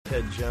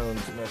Ted Jones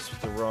messed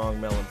with the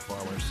wrong melon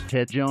farmers.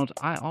 Ted Jones,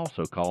 I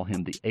also call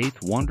him the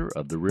eighth wonder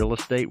of the real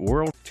estate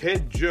world.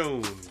 Ted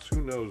Jones,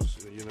 who knows,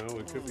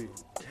 it could be...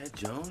 Ted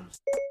Jones?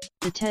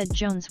 The Ted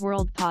Jones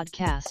World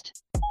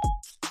Podcast.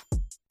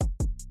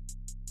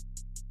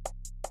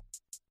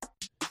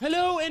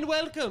 Hello and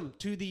welcome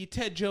to the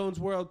Ted Jones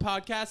World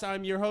Podcast.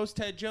 I'm your host,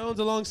 Ted Jones,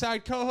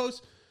 alongside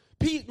co-host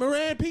Pete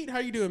Moran. Pete, how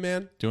you doing,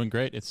 man? Doing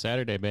great. It's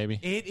Saturday, baby.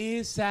 It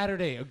is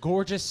Saturday, a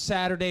gorgeous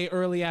Saturday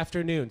early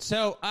afternoon.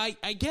 So I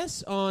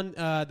guess on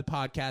the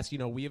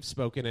podcast, we have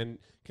spoken, and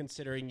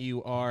considering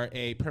you are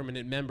a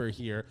permanent member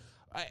here,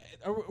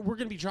 we're going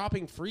to be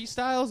dropping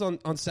freestyles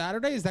on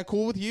Saturday. Is that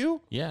cool with you?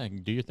 Yeah,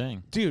 do your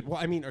thing. Dude, well,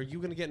 I mean, are you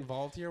going to get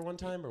involved here one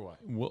time or what?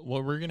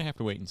 Well, we're going to have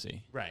to wait and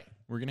see. Right.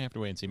 We're going to have to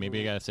wait and see.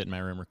 Maybe I got to sit in my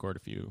room, record a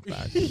few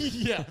vibes.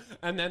 Yeah,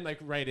 and then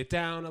write it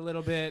down a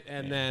little bit,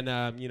 and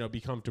then be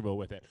comfortable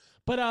with it.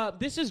 But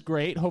this is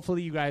great.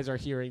 Hopefully, you guys are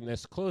hearing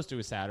this close to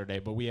a Saturday.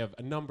 But we have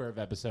a number of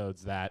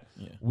episodes that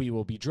we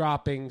will be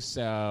dropping.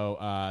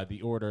 So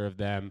the order of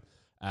them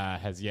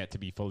has yet to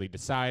be fully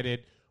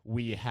decided.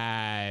 We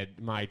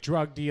had my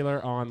drug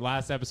dealer on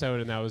last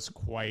episode, and that was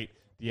quite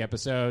the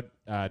episode,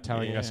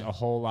 telling us a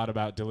whole lot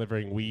about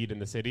delivering weed in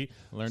the city.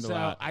 Learned a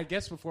lot. So I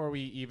guess before we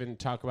even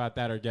talk about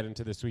that or get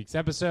into this week's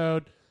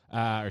episode,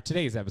 or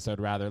today's episode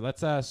rather,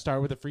 let's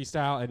start with a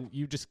freestyle, and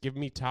you just give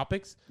me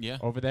topics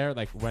over there,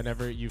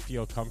 whenever you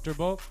feel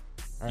comfortable.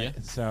 All right,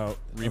 so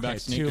Reebok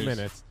sneakers. 2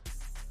 minutes.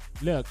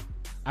 Look,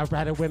 I'd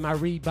rather wear my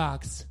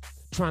Reeboks,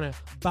 trying to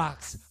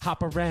box,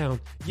 hop around,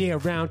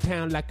 around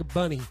town like a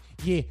bunny,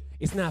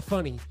 it's not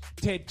funny.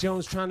 Ted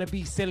Jones trying to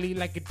be silly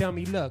like a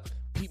dummy. Look,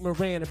 Pete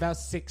Moran about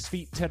 6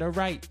 feet to the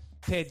right.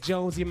 Ted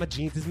Jones, my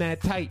jeans is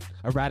mad tight.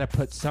 I'd rather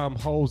put some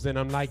holes in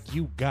them like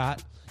you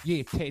got.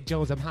 Ted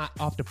Jones, I'm hot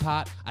off the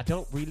pot. I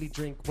don't really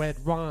drink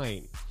red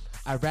wine.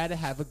 I'd rather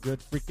have a good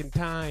freaking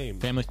time.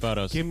 Family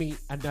photos. Give me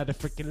another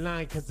freaking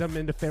line, because I'm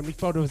in the family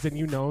photos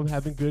and I'm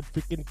having good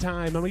freaking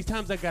time. How many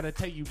times I gotta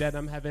tell you that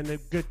I'm having a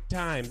good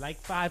time?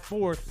 5,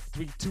 4,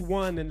 3, 2,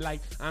 1, and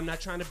I'm not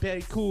trying to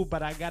be cool,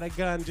 but I got a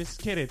gun,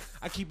 just kidding.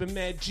 I keep it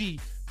mad G,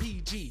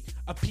 PG,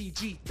 a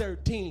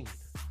PG-13.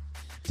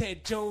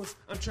 Ted Jones,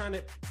 I'm trying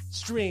to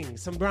string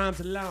some rhymes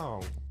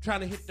along.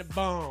 Trying to hit the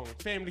bong.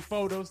 Family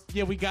photos,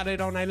 we got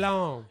it all night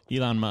long.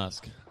 Elon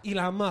Musk,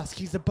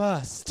 he's a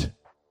bust.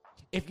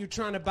 If you're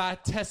trying to buy a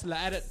Tesla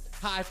at a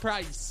high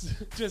price,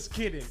 just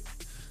kidding.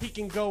 He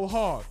can go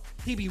hard.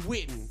 He be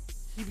wittin'.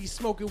 He be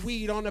smoking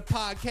weed on the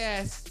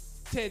podcast.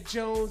 Ted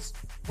Jones,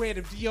 wear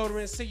the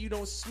deodorant so you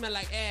don't smell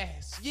like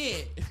ass. Yeah.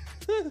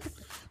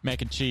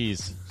 mac and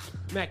cheese.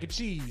 Mac and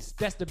cheese,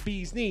 that's the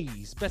bee's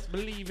knees. Best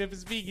believe if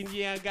it's vegan,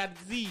 I got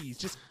disease.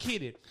 Just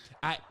kidding.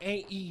 I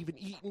ain't even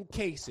eating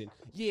casing.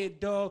 Yeah,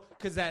 dog,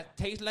 cause that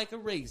tastes like a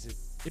raisin.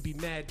 It be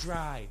mad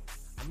dry.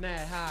 I'm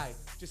mad high.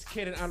 Just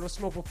kidding, I don't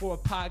smoke before a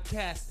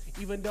podcast.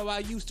 Even though I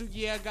used to,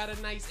 I got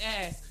a nice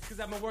ass. Cause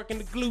I've been working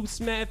the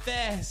glutes mad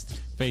fast.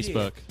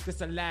 Facebook. This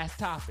the last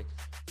topic.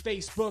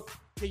 Facebook,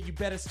 you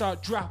better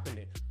start dropping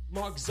it.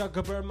 Mark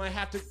Zuckerberg might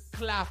have to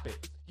clap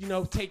it.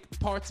 Take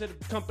parts of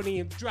the company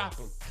and drop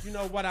them. You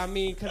know what I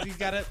mean? Cause he's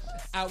gotta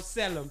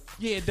outsell them.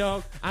 Yeah,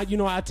 dog. I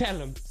tell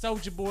him.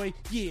 Soulja Boy,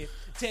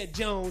 Ted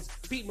Jones,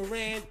 Pete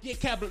Moran,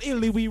 capital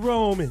Italy, we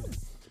roaming.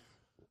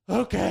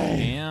 Okay.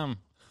 Damn.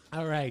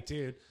 All right,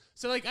 dude.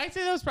 So I'd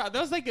say that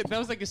was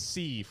like a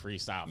C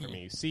freestyle for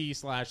me.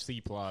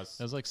 C/C plus.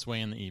 That was like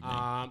sway in the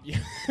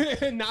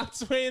evening. Not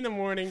sway in the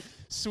morning,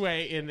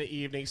 sway in the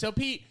evening. So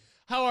Pete,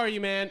 how are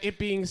you, man? It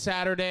being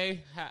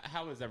Saturday,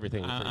 how is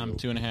everything for you? I'm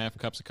 2.5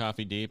 cups of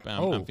coffee deep.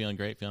 I'm feeling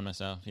great, feeling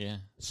myself. Yeah.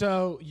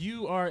 So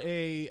you are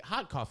a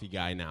hot coffee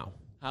guy now.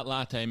 Hot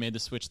latte. Made the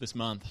switch this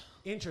month.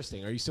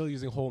 Interesting. Are you still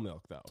using whole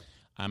milk though?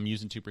 I'm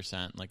using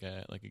 2%, like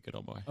a good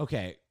old boy.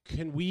 Okay,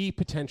 can we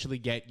potentially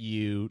get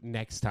you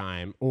next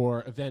time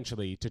or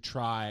eventually to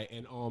try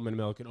an almond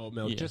milk and oat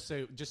milk, just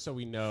so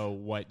we know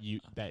what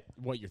you're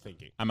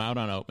thinking? I'm out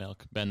on oat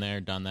milk. Been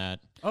there, done that.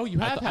 Oh, you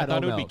have had I thought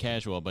oat it would milk. be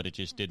casual, but it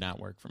just did not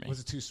work for me.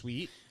 Was it too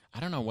sweet? I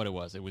don't know what it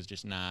was. It was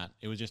just not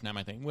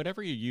my thing.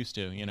 Whatever you're used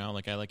to,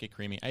 I like it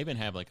creamy. I even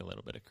have a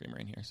little bit of creamer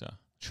in here, so.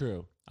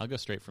 True. I'll go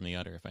straight from the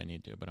udder if I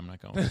need to, but I'm not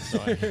going.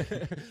 So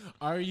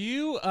Are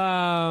you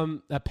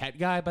a pet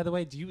guy, by the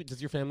way?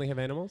 Does your family have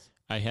animals?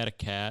 I had a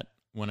cat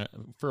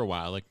for a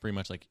while, pretty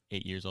much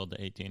 8 years old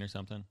to 18 or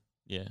something.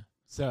 Yeah.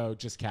 So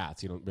just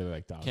cats. You don't really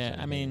like dogs. Cat.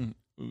 I mean,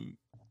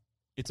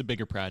 it's a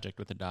bigger project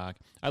with a dog.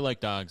 I like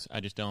dogs.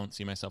 I just don't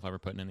see myself ever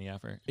putting in the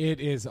effort.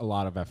 It is a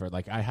lot of effort.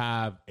 I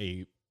have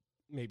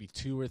maybe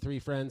 2 or 3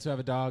 friends who have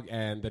a dog,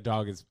 and the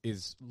dog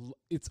is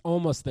it's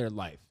almost their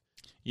life.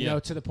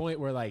 To the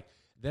point where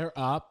they're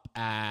up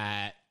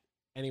at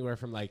anywhere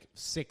from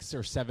 6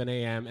 or 7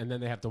 a.m. and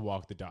then they have to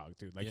walk the dog,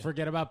 dude.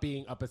 Forget about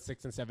being up at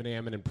 6 and 7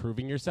 a.m. and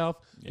improving yourself.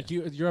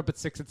 You're up at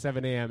 6 and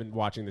 7 a.m. and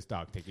watching this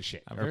dog take a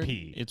shit or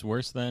pee. It's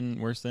worse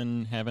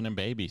than having a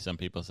baby. Some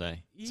people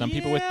say. Some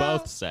people with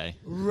both say.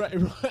 Right.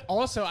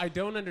 Also, I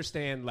don't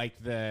understand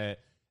the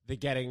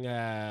getting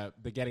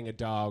a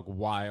dog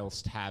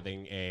whilst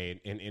having an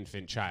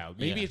infant child.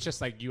 Maybe it's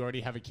just you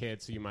already have a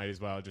kid, so you might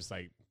as well just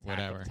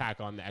whatever.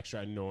 tack on the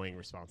extra annoying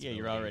responsibility.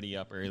 Yeah, you're already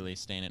up early,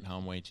 staying at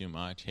home way too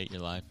much, hate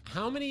your life.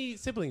 How many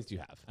siblings do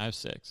you have? I have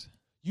 6.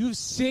 You have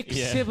 6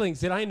 Yeah. siblings.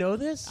 Did I know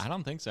this? I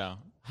don't think so.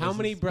 How This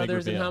many is a big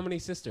brothers and reveal. how many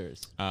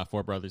sisters?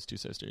 4 brothers, 2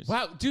 sisters.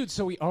 Wow, dude,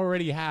 so we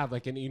already have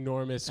like an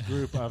enormous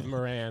group of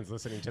Morans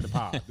listening to the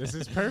pod. This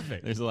is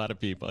perfect. There's a lot of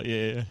people.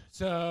 Yeah.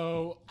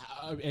 So,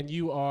 and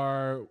you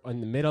are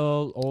in the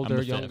middle, I'm older,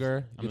 the 5th.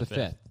 younger? I'm You're the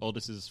fifth.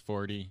 Oldest is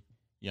 40.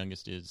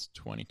 Youngest is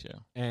 22.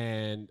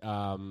 And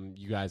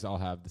you guys all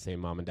have the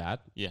same mom and dad?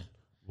 Yeah.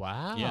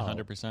 Wow. Yeah,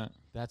 100%.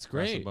 That's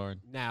Across the great. board.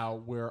 Now,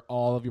 were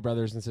all of your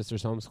brothers and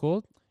sisters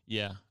homeschooled?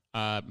 Yeah.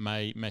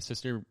 My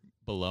sister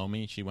below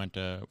me, she went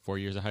to 4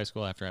 years of high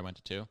school after I went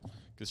to 2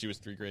 because she was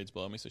 3 grades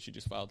below me, so she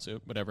just followed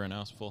suit. But everyone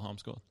else, full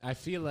homeschool. I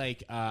feel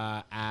like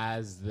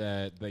as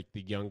the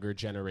younger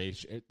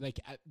generation,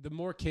 the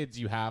more kids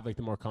you have, like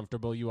the more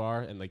comfortable you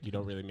are, and like you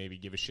don't really maybe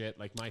give a shit.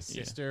 Like my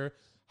sister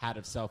had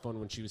a cell phone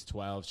when she was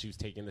 12. She was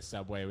taking the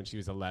subway when she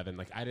was 11.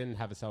 Like I didn't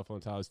have a cell phone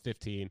until I was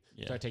 15.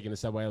 Yeah. Started taking the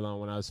subway alone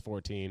when I was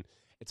 14.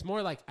 It's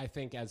more like I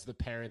think as the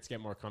parents get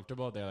more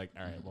comfortable, they're like,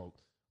 all right, well,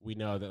 we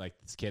know that like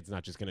this kid's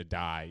not just going to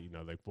die, you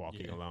know, like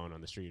walking alone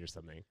on the street or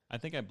something. I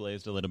think I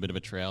blazed a little bit of a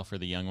trail for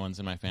the young ones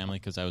in my family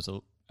because I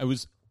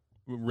was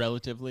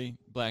relatively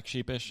black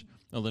sheepish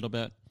a little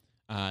bit.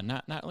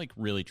 Not like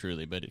really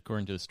truly, but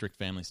according to the strict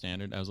family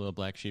standard, I was a little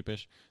black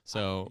sheepish.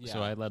 So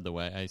I led the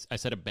way. I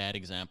set a bad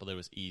example that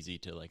was easy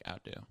to like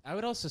outdo. I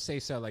would also say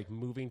so, like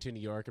moving to New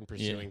York and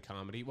pursuing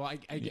comedy. Well,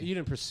 you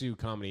didn't pursue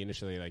comedy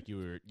initially. Like you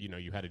were, you know,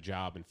 you had a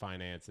job in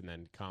finance, and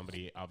then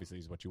comedy obviously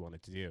is what you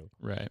wanted to do.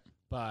 Right.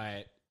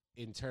 But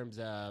in terms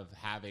of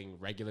having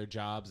regular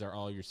jobs, are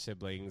all your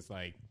siblings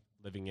like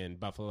living in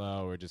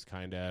Buffalo or just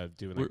kind of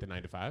doing like the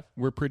 9 to 5?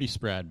 We're pretty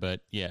spread, but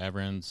yeah,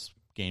 everyone's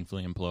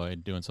gainfully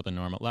employed, doing something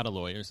normal. A lot of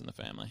lawyers in the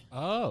family.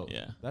 Oh,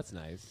 Yeah. that's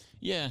nice.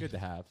 Yeah. Good to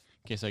have.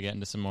 In case I get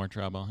into some more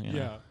trouble. You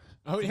know?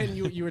 Oh, and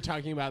you were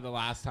talking about the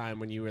last time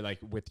when you were like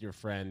with your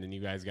friend and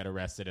you guys got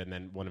arrested, and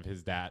then one of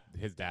his dad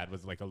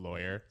was like a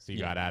lawyer, so you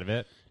got out of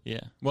it. Yeah.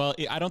 Well,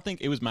 I don't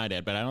think it was my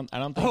dad, but I don't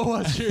think. Oh,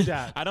 what's your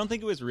dad? I don't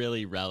think it was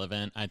really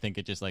relevant. I think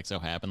it just like so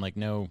happened. Like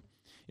no,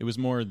 it was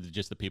more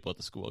just the people at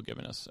the school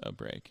giving us a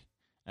break.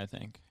 I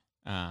think.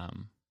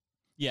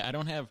 Yeah, I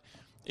don't have.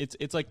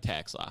 It's like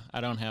tax law.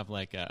 I don't have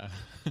like a.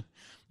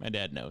 My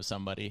dad knows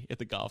somebody at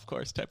the golf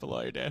course type of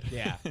lawyer dad.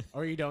 Yeah.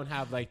 Or you don't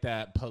have like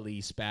that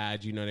police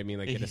badge, you know what I mean?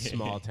 Like in a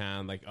small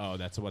town, like, oh,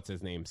 that's what's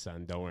his name,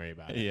 son. Don't worry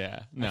about it. Yeah.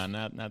 No,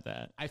 not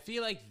that. I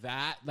feel like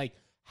that, like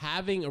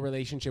having a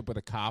relationship with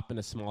a cop in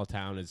a small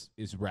town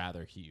is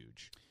rather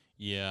huge.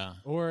 Yeah.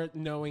 Or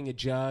knowing a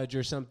judge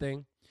or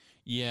something.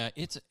 Yeah,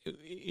 it's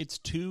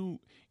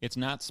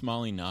not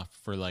small enough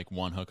for like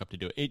one hookup to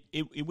do it.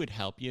 It would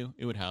help you.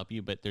 It would help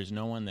you, but there's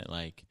no one that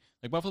like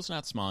Buffalo's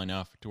not small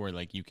enough to where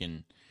like you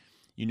can,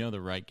 you know,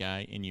 the right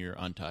guy and you're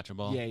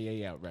untouchable.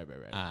 Yeah.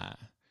 Right.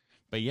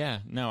 But yeah,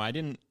 no, I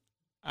didn't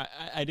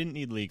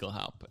need legal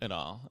help at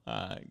all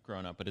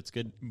growing up, but it's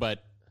good.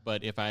 But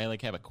if I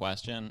like have a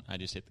question, I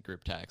just hit the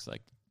group text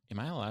like, am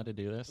I allowed to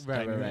do this?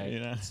 Right. You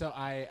know? So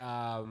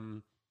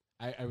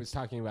I was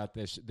talking about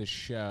this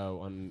show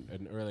on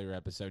an earlier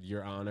episode,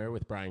 Your Honor,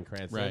 with Bryan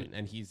Cranston, Right.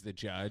 and he's the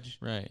judge,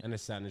 Right. And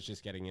his son is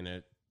just getting in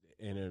a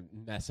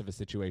mess of a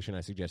situation.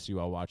 I suggest you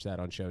all watch that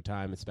on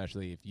Showtime,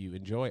 especially if you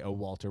enjoy a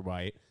Walter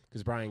White,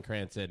 because Bryan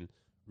Cranston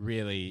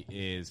really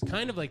is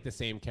kind of like the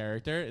same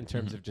character in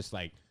terms of just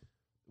like,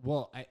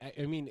 well,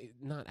 I mean,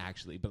 not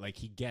actually, but like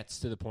he gets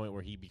to the point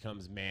where he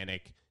becomes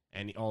manic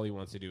and all he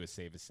wants to do is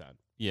save his son.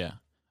 Yeah.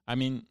 I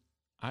mean,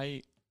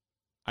 I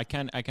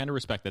kind of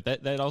respect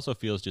that. That also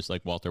feels just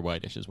like Walter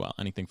White-ish as well.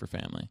 Anything for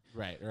family.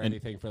 Right. Or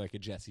anything for like a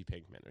Jesse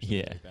Pinkman or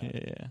something like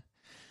that. Yeah.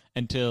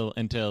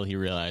 Until he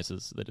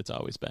realizes that it's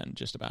always been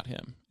just about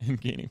him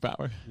and gaining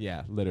power.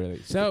 Yeah,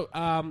 literally. So,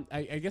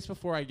 I guess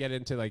before I get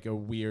into like a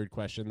weird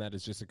question that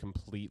is just a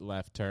complete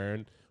left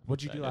turn,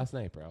 what'd you do last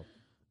night, bro?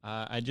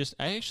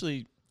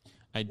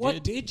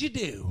 What did you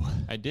do?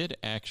 I did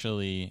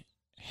actually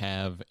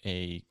have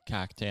a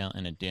cocktail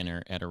and a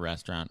dinner at a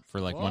restaurant for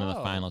like one of the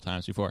Whoa. final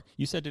times before.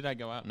 You said, did I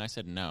go out? And I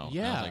said no. And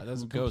I Yeah, was like,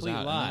 that's who a goes complete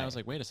out? lie. And then I was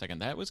like, wait a second.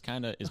 That was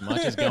kind of as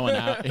much as going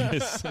out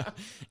as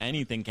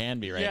anything can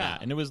be right now.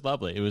 And it was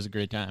lovely. It was a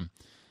great time.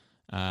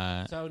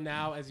 So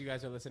now, as you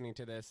guys are listening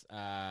to this,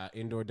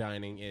 indoor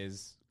dining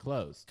is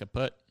closed.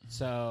 Kaput.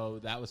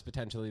 So that was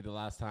potentially the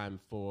last time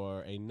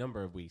for a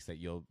number of weeks that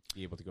you'll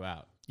be able to go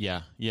out.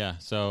 Yeah.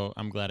 So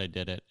I'm glad I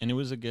did it. And it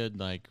was a good,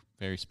 like,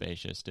 very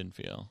spacious, didn't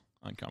feel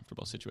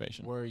uncomfortable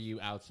situation. Were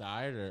you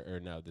outside or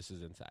no? This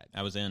is inside.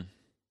 I was in.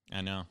 I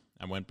know.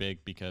 I went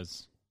big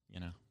because, you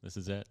know, this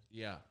is it.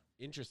 Yeah.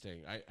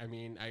 Interesting. I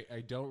mean,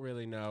 I don't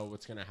really know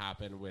what's going to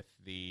happen with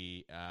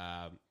the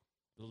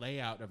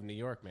layout of New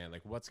York, man.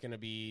 Like, what's going to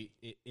be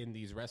in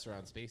these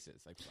restaurant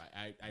spaces? Like,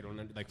 I don't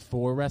know, like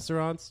 4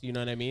 restaurants, you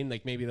know what I mean?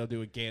 Like, maybe they'll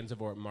do a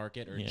Gansevoort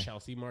Market or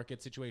Chelsea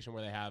Market situation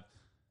where they have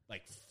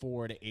like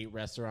 4 to 8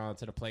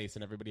 restaurants at a place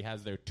and everybody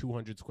has their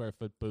 200 square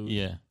foot booth.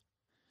 Yeah.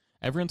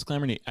 Everyone's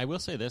clamoring. I will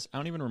say this. I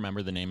don't even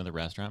remember the name of the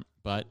restaurant,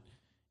 but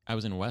I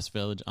was in West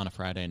Village on a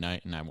Friday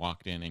night, and I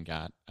walked in and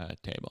got a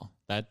table.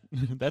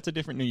 That's a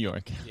different New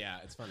York. Yeah,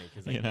 it's funny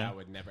because like, You know? that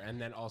would never. And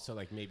then also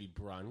like maybe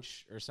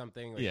brunch or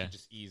something. Like, Yeah. you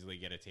just easily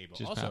get a table.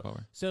 Just also, pop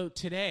over. so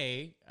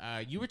today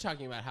you were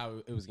talking about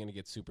how it was going to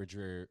get super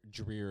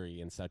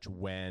dreary and such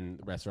when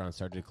restaurants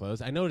started to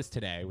close. I noticed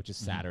today, which is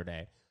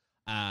Saturday,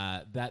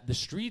 that the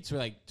streets were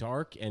like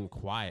dark and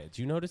quiet.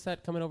 Do you notice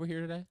that coming over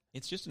here today?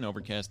 It's just an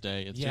overcast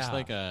day. It's just Yeah.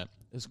 like It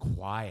was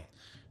quiet,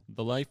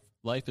 the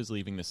life is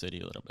leaving the city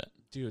a little bit.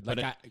 dude. But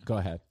Like, go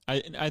ahead.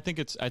 I think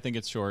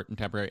it's short and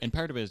temporary, and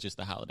part of it is just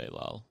the holiday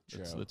lull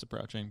that's True.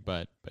 approaching.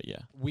 But yeah,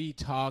 We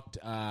talked.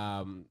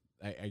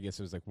 I guess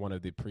it was like one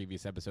of the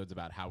previous episodes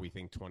about how we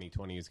think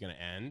 2020 is going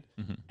to end,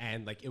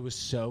 and like it was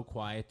so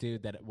quiet,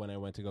 dude, that when I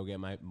went to go get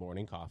my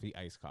morning coffee,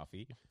 iced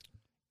coffee,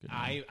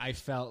 I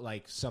felt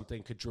like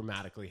something could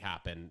dramatically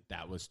happen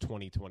that was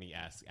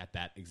 2020-esque at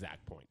that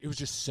exact point. It was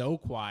just so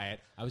quiet.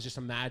 I was just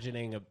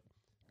imagining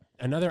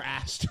another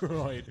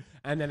asteroid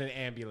and then an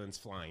ambulance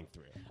flying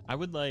through. I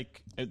would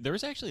like. There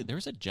was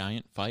a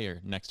giant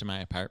fire next to my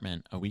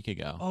apartment a week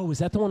ago. Oh, was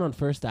that the one on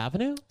First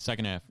Avenue?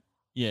 Second half,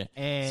 yeah.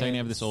 And Second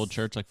half of this old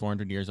church, like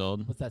 400 years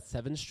old. Was that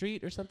 7th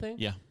Street or something?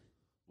 Yeah,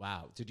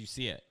 Wow. Did you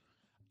see it?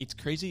 it's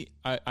crazy.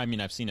 I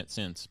mean, I've seen it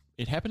since.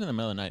 It happened in the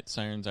middle of the night,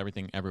 sirens,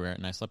 everything, everywhere,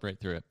 and I slept right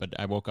through it. But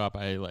I woke up,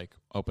 I like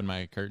opened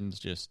my curtains,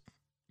 just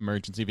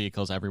emergency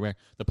vehicles everywhere.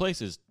 The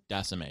place is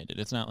decimated.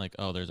 It's not like,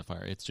 oh, there's a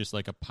fire. It's just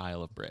like a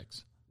pile of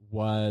bricks.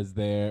 Were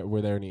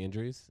there any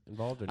injuries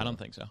involved? Or I don't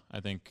think so.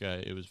 I think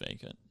it was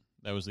vacant.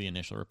 That was the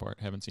initial report.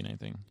 Haven't seen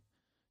anything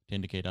to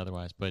indicate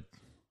otherwise. But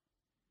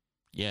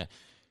yeah,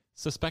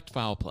 suspect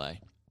foul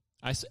play.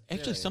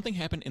 Actually, something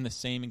happened in the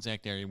same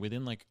exact area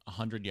within like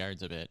 100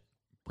 yards of it.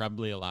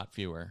 Probably a lot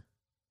fewer.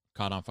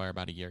 Caught on fire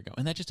about a year ago,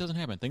 and that just doesn't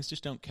happen. Things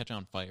just don't catch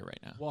on fire right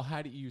now. Well,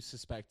 how do you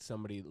suspect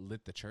somebody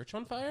lit the church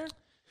on fire?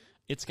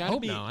 It's got to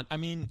Hope be. not. I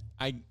mean,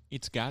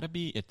 it's got to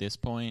be at this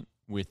point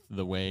with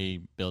the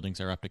way buildings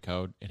are up to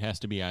code. It has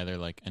to be either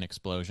like an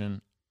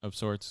explosion of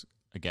sorts,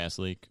 a gas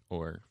leak,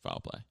 or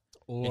foul play.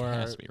 Or It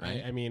has to be,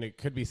 right? I mean, it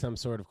could be some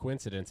sort of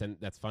coincidence, and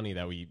that's funny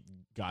that we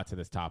got to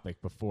this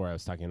topic before. I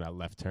was talking about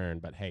left turn,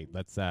 but hey,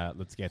 let's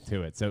get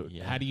to it. So,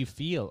 Yeah. how do you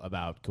feel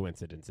about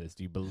coincidences?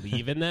 Do you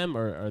believe in them,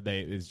 or are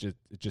they is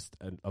just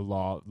a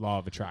law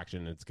of attraction?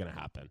 And it's going to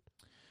happen.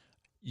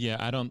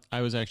 Yeah, I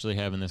was actually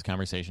having this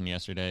conversation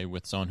yesterday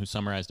with someone who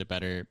summarized it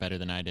better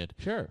than I did.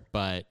 Sure.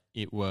 But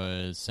it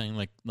was saying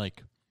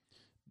like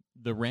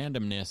the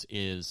randomness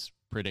is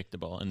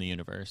predictable in the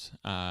universe.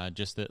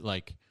 Just that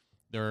like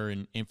there are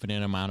an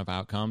infinite amount of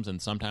outcomes,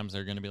 and sometimes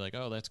they're going to be like,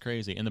 oh, that's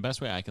crazy. And the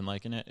best way I can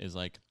liken it is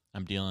like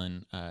I'm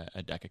dealing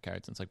a deck of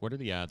cards, and it's like, what are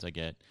the odds I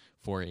get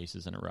 4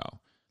 aces in a row?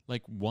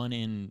 Like 1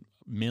 in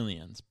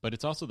millions. But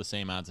it's also the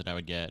same odds that I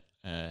would get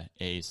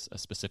ace, a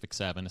specific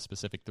 7, a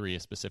specific 3, a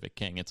specific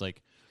king. It's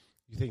like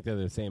You think they're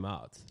the same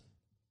odds?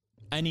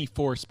 any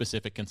 4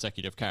 specific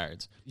consecutive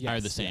cards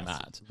are the same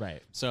yes. odds.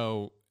 Right.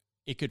 So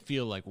it could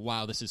feel like,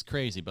 wow, this is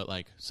crazy, but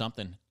like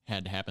something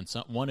had to happen.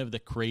 One of the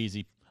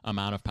crazy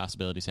amount of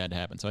possibilities had to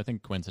happen. So I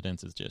think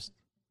coincidence is just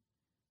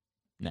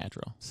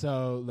natural.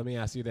 So let me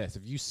ask you this.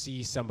 If you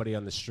see somebody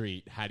on the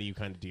street, how do you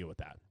kind of deal with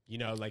that? You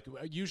know, like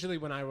usually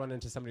when I run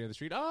into somebody on the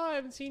street, oh, I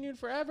haven't seen you in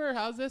forever.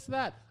 How's this,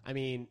 that? I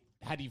mean,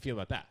 how do you feel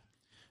about that?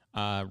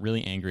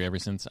 Really angry ever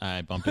since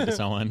I bumped into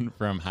someone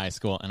from high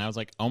school. And I was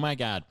like, oh my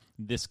God,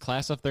 this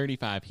class of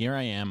 35, here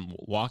I am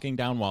walking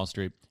down Wall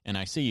Street, and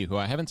I see you, who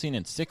I haven't seen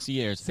in 6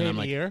 years. Same and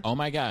I'm year? like, oh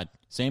my God,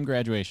 same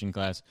graduation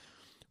class.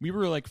 We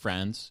were like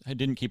friends. I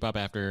didn't keep up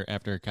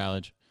after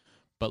college,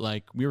 but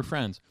like we were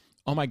friends.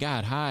 Oh my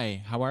God,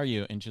 hi, how are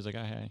you? And she's like,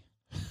 hi.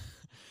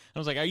 I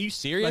was like, are you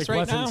serious Like,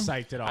 right now?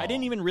 wasn't psyched at all. I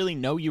didn't even really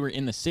know you were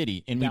in the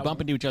city, and we That- bump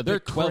into each other. There are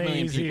The 12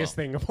 million people. craziest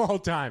thing of all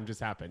time just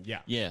happened.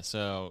 Yeah. Yeah,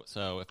 so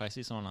if I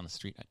see someone on the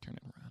street, I turn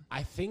it around.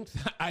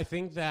 I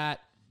think that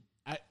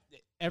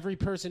every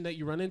person that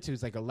you run into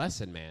is like a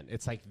lesson, man.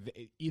 It's like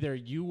either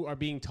you are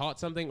being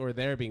taught something or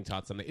they're being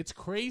taught something. It's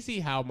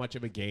crazy how much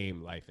of a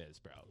game life is,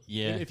 bro.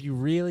 Yeah. If you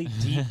really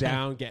deep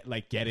down get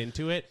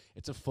into it,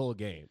 it's a full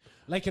game.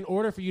 Like in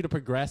order for you to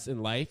progress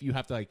in life, you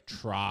have to like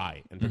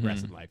try and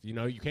progress in life. You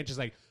know, you can't just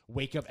like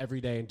wake up every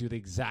day and do the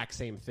exact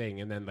same thing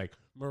and then like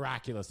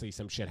miraculously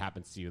some shit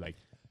happens to you. Like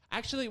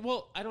actually,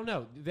 well, I don't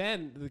know.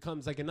 Then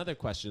becomes like another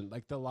question,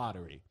 like the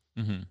lottery.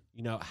 Mm-hmm.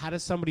 You know, how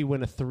does somebody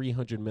win a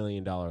 $300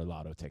 million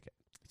lotto ticket?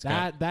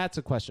 That's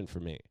a question for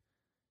me.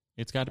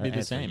 It's got to be And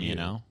the for same, you. you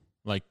know?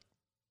 Like,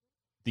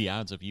 the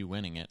odds of you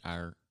winning it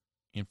are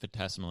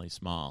infinitesimally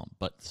small,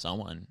 but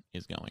someone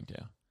is going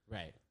to.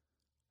 Right.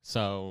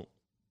 So,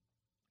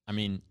 I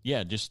mean,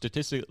 yeah, just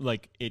statistically,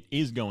 like, it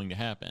is going to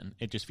happen.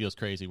 It just feels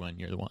crazy when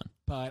you're the one.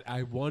 But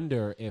I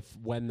wonder if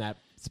when that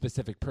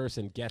specific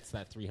person gets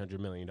that $300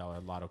 million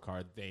lotto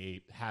card,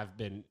 they have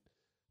been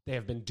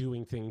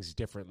doing things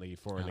differently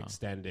for an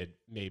extended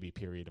maybe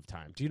period of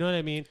time. Do you know what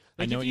I mean?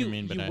 I know if what you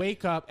mean, but you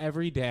wake up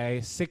every day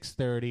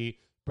 6:30,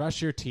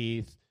 brush your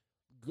teeth,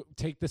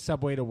 take the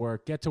subway to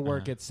work, get to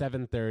work at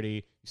 7:30,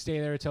 you stay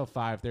there until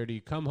 5:30,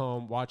 you come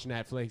home, watch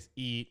Netflix,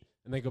 eat,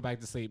 and then go back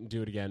to sleep and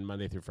do it again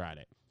Monday through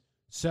Friday.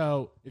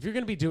 So if you're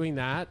going to be doing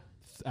that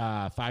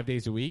 5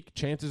 days a week,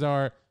 chances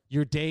are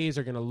your days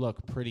are going to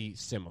look pretty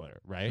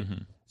similar, right?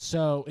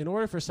 So in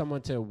order for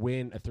someone to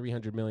win a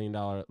 $300 million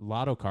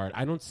lotto card,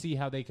 I don't see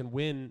how they can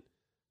win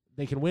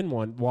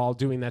one while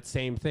doing that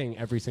same thing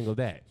every single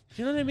day.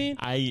 Do you know what I mean?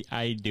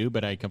 I do,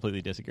 but I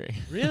completely disagree.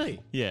 Really?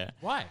 Yeah.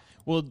 Why?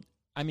 Well,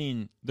 I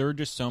mean, there are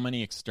just so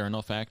many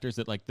external factors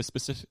that, like,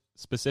 the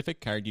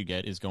specific card you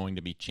get is going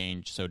to be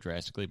changed so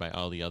drastically by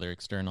all the other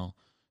external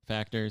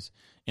factors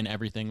and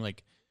everything.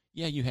 Like,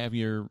 yeah, you have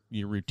your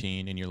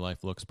routine and your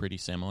life looks pretty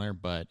similar,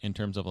 but in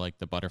terms of, like,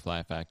 the butterfly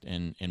effect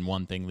and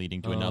one thing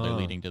leading to another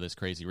leading to this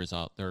crazy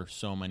result, there are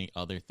so many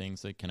other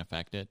things that can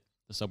affect it.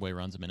 The subway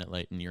runs a minute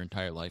late and your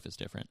entire life is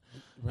different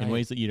in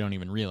ways that you don't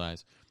even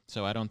realize.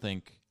 So I don't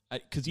think,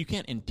 because you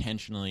can't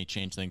intentionally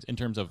change things in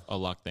terms of a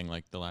luck thing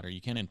like the lottery.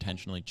 You can't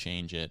intentionally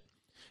change it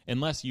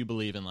unless you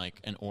believe in,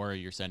 like, an aura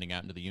you're sending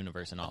out into the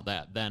universe and all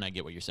that. Then I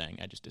get what you're saying.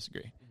 I just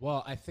disagree.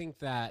 Well, I think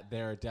that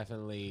there are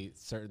definitely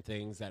certain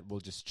things that will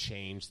just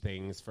change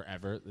things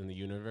forever in the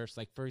universe.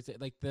 Like, for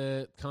example, like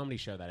the comedy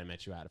show that I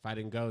met you at. If I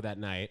didn't go that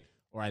night,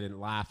 or I didn't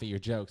laugh at your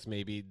jokes,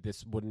 maybe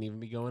this wouldn't even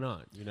be going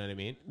on. You know what I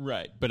mean?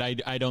 Right. But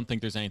I don't think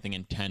there's anything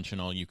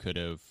intentional you could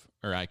have,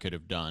 or I could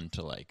have done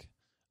to, like,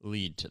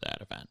 lead to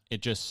that event.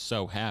 It just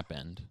so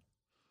happened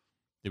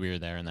that we were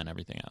there and then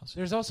everything else.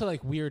 There's also,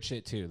 like, weird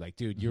shit, too. Like,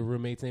 dude, your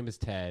roommate's name is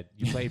Ted.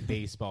 You played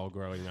baseball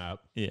growing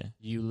up. Yeah.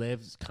 You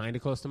live kind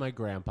of close to my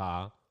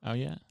grandpa. Oh,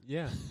 yeah?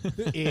 Yeah.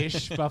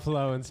 Ish,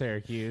 Buffalo and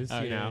Syracuse,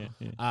 you know.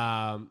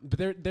 Yeah. But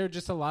there are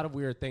just a lot of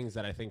weird things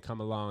that I think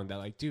come along that,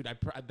 like, dude,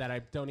 that I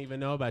don't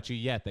even know about you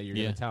yet that you're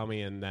going to tell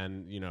me, and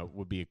then, you know,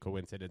 would be a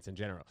coincidence in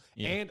general.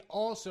 Yeah. And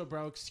also,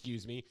 bro,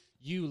 excuse me,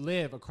 you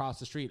live across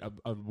the street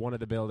of one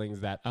of the buildings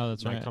that my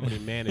right. company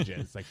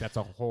manages. Like, that's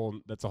a whole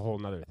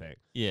nother thing.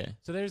 Yeah.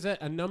 So there's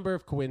a number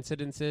of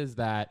coincidences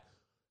that,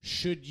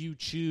 should you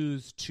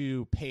choose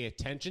to pay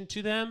attention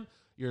to them,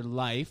 your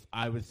life,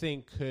 I would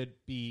think, could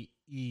be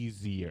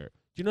easier.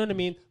 Do you know what I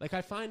mean? Like,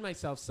 I find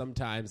myself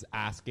sometimes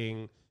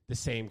asking the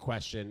same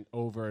question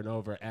over and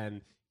over,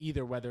 and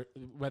either whether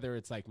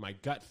it's like my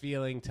gut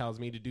feeling tells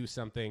me to do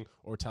something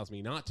or tells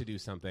me not to do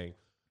something,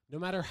 no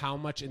matter how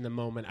much in the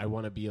moment I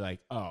want to be like,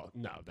 oh,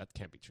 no, that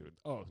can't be true.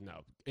 Oh, no,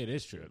 it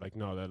is true. Like,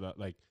 no,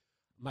 like,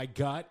 my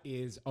gut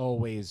is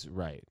always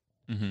right.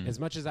 Mm-hmm.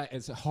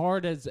 As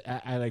hard as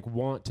I like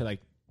want to,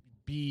 like,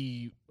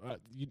 be,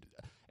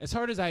 as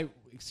hard as I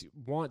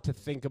want to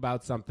think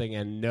about something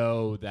and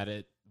know that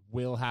it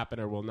will happen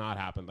or will not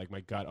happen, like, my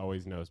gut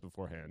always knows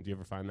beforehand. Do you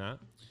ever find that?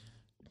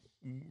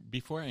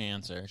 Before I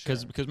answer,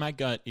 because my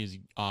gut is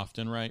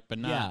often right, but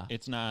not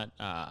it's not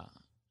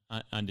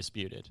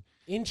undisputed.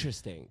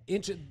 Interesting.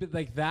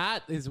 Like,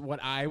 that is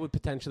what I would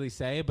potentially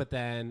say, but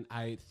then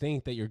I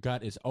think that your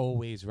gut is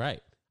always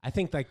right. I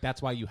think, like,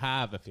 that's why you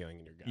have a feeling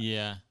in your gut.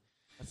 Yeah.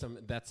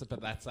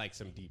 That's like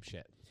some deep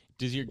shit.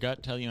 Does your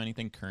gut tell you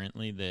anything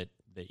currently that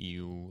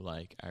you,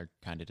 like, are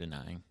kind of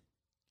denying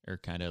or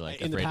kind of,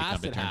 like, in the afraid past to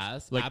come to it terms?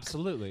 has, Like,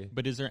 absolutely.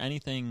 But is there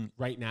anything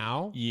Right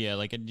now? Yeah,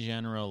 like a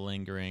general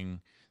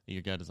lingering that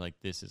your gut is like,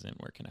 this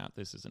isn't working out,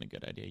 this isn't a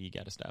good idea, you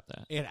got to stop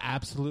that? It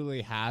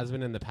absolutely has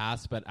been in the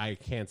past, but I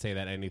can't say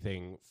that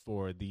anything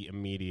for the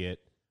immediate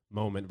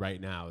moment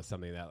right now is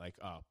something that, like,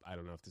 oh, I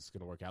don't know if this is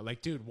going to work out.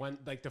 Like, dude,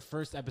 the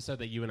first episode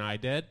that you and I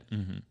did,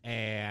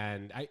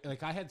 and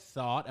I had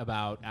thought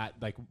about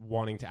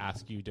wanting to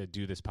ask you to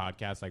do this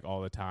podcast, like,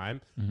 all the time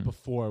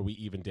before we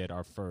even did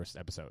our first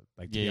episode.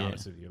 Like, to be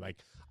honest with you, like,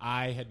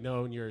 I had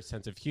known your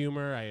sense of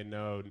humor. I had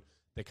known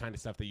the kind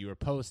of stuff that you were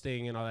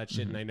posting and all that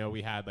shit. And I know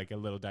we had, like, a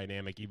little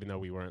dynamic, even though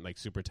we weren't, like,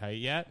 super tight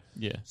yet.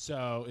 Yeah.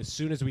 So as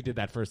soon as we did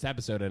that first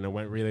episode and it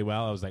went really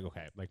well, I was like,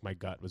 okay, like, my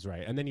gut was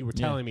right. And then you were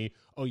telling me,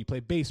 oh, you play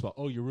baseball.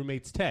 Oh, your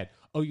roommate's Ted.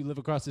 Oh, you live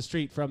across the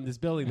street from this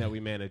building that we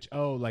manage.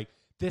 Oh, like,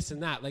 this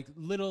and that. Like,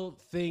 little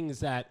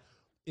things that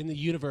in the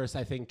universe,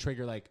 I think,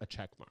 trigger, like, a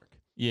check mark.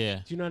 Yeah.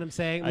 Do you know what I'm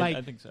saying?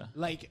 I think so.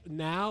 Like,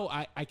 now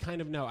I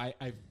kind of know.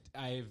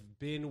 I've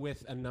been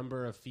with a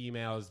number of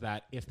females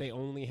that if they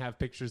only have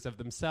pictures of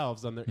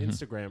themselves on their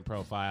Instagram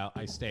profile,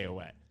 I stay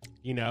away.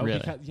 You know?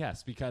 Really?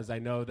 Because I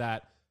know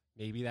that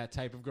maybe that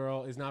type of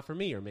girl is not for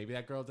me, or maybe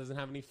that girl doesn't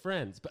have any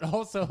friends. But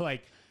also,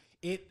 like,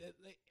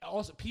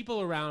 also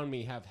people around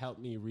me have helped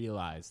me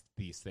realize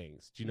these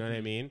things. Do you know what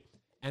I mean?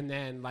 And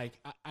then, like,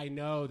 I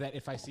know that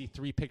if I see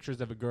 3 pictures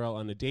of a girl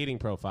on a dating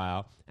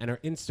profile and her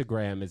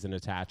Instagram isn't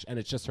attached and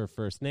it's just her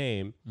first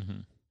name,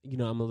 you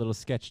know, I'm a little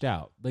sketched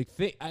out. Like,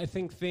 I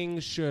think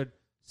things should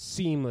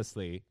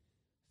seamlessly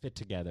fit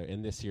together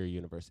in this here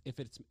universe if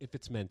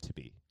it's meant to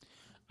be.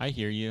 I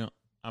hear you.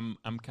 I'm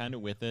kind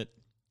of with it.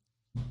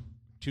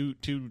 Two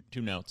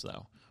notes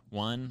though.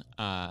 One,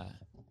 I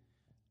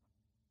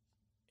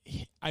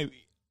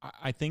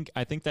think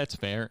that's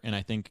fair, and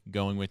I think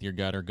going with your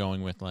gut or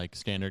going with, like,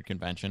 standard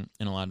convention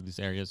in a lot of these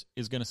areas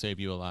is going to save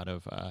you a lot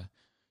of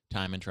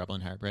time and trouble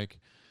and heartbreak.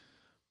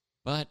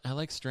 But I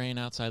like straying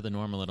outside the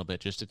norm a little bit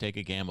just to take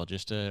a gamble,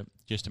 just to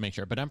make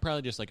sure. But I'm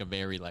probably just like a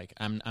very like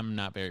I'm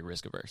not very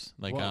risk averse.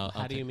 Like Well,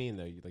 I'll do you take- mean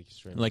though? You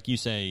straight Like you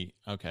say,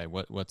 okay,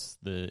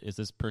 is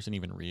this person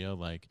even real?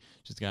 Like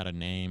she's got a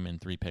name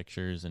and 3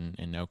 pictures and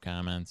no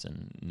comments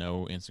and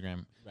no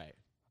Instagram. right?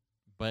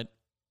 But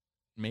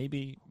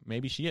maybe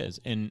she is.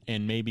 And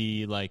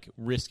maybe like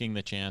risking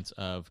the chance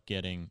of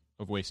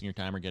wasting your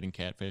time or getting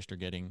catfished or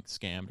getting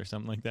scammed or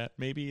something like that.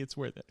 Maybe it's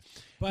worth it.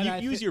 But I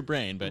use thi- your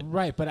brain, but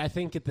Right, but I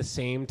think at the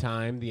same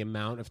time, the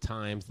amount of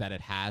times that it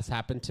has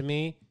happened to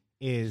me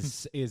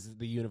is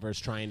the universe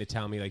trying to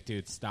tell me, like,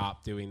 dude,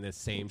 stop doing this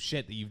same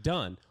shit that you've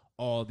done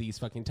all these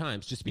fucking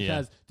times. Just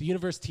because the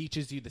universe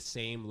teaches you the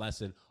same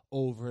lesson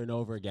over and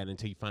over again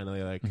until you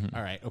finally like,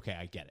 all right, okay,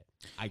 I get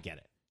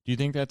it. do you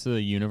think that's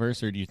the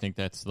universe, or do you think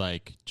that's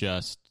like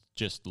just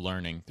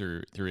learning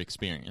through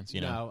experience?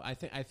 You know, No,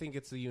 I think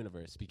it's the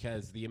universe,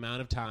 because the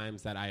amount of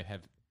times that I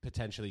have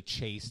potentially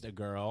chased a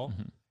girl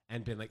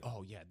and been like,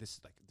 oh yeah, this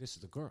is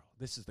the girl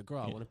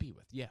I want to be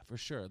with. Yeah, for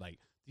sure. Like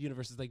the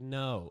universe is like,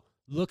 no,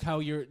 look how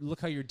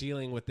you're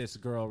dealing with this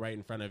girl right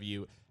in front of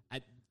you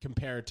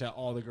compared to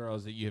all the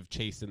girls that you have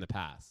chased in the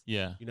past.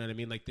 Yeah. You know what I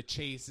mean? Like the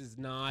chase is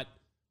not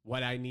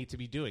what I need to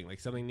be doing. Like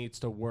something needs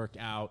to work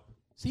out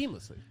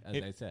seamlessly,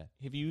 as I said.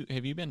 Have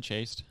you been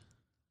chased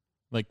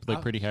like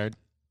pretty hard?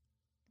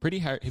 Pretty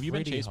hard. Have you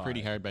been Pretty chased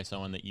pretty hard. hard by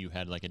someone that you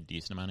had like a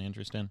decent amount of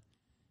interest in?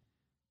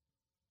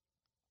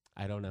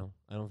 I don't know.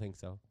 I don't think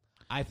so.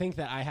 I think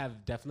that I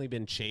have definitely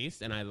been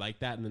chased, and I like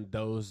that. And then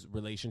those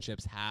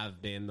relationships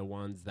have been the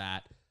ones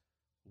that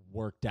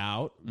worked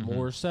out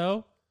more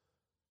so.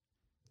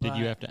 Did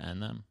you But, have to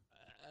end them?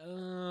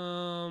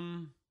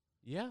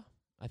 Yeah,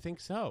 I think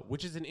so.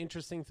 Which is an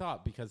interesting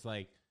thought, because,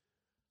 like,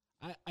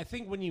 I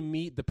think when you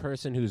meet the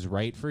person who's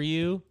right for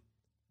you,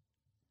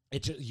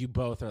 you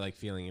both are like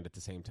feeling it at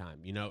the same time.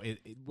 You know,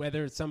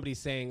 whether it's somebody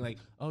saying like,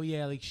 "Oh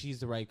yeah, like she's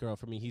the right girl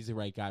for me, he's the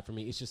right guy for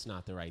me," it's just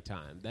not the right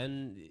time.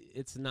 Then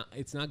it's not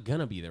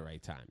gonna be the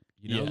right time.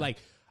 You know, Yeah. like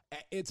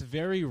it's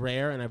very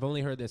rare, and I've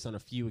only heard this on a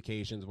few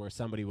occasions where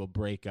somebody will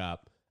break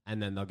up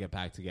and then they'll get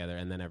back together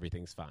and then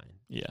everything's fine.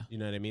 Yeah. You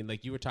know what I mean?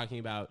 Like you were talking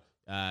about,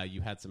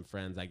 you had some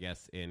friends, I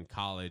guess, in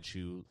college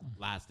who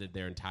lasted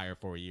their entire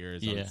 4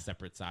 years Yeah. on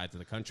separate sides of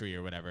the country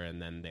or whatever,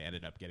 and then they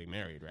ended up getting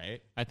married,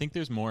 right? I think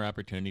there's more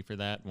opportunity for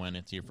that when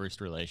it's your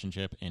first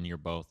relationship and you're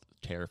both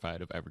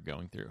terrified of ever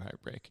going through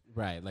heartbreak.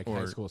 Right, like Or-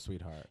 high school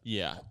sweetheart.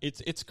 Yeah,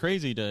 it's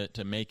crazy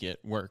to make it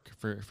work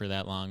for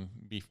that long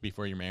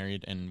before you're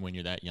married and when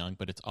you're that young,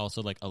 but it's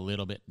also like a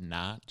little bit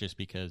not, just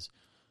because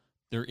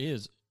there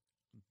is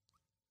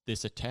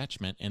this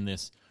attachment and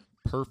this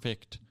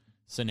perfect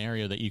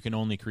scenario that you can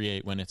only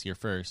create when it's your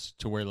first,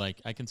 to where like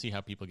I can see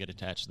how people get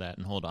attached to that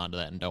and hold on to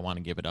that and don't want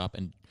to give it up,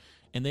 and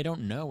they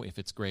don't know if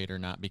it's great or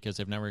not because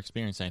they've never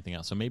experienced anything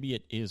else. So maybe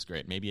it is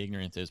great. Maybe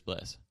ignorance is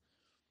bliss.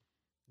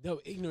 No,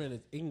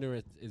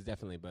 ignorance is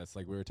definitely bliss.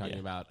 Like we were talking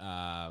about,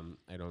 I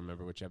don't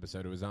remember which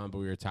episode it was on, but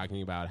we were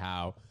talking about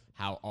how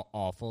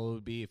awful it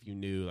would be if you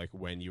knew like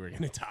when you were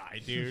gonna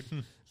die, dude.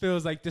 So it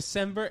was like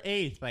December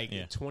 8th, like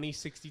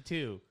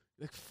 2062.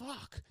 Like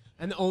fuck.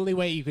 And the only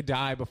way you could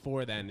die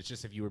before then is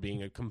just if you were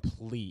being a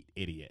complete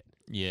idiot.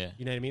 Yeah.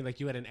 You know what I mean? Like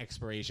you had an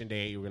expiration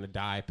date, you were gonna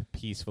die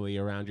peacefully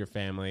around your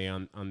family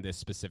on this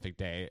specific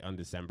day on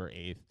December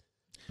 8th,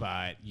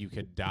 but you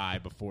could die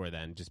before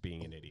then just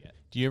being an idiot.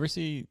 Do you ever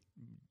see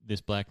this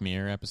Black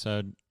Mirror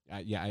episode?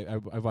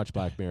 I've watched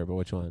Black Mirror, but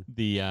which one?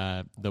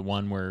 The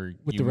one where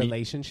With you the meet-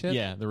 relationship?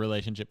 Yeah, the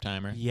relationship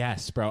timer.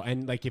 Yes, bro.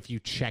 And like if you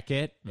check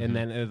it and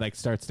then it like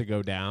starts to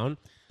go down,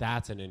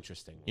 that's an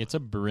interesting one. It's a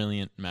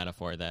brilliant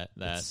metaphor, that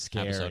It's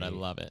scary. episode. I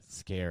love it.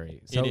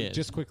 Scary. So is.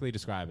 just quickly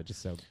describe it,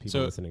 just so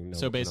people listening know.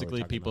 So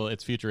basically,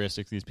 it's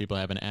futuristic. These people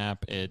have an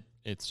app.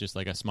 It's just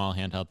like a small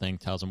handheld thing.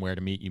 Tells them where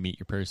to meet. You meet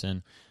your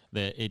person.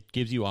 That it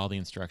gives you all the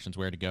instructions,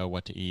 where to go,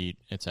 what to eat,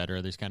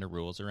 etc. There's kind of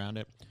rules around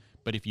it.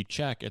 But if you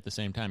check at the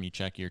same time, you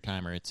check your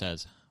timer, it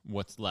says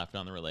what's left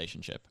on the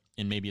relationship.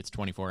 And maybe it's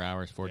 24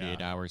 hours,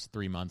 48 hours,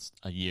 3 months,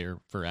 a year,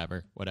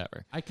 forever,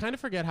 whatever. I kind of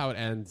forget how it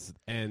ends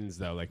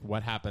though. Like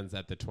what happens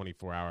at the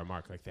 24-hour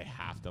mark? Like they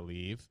have to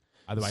leave,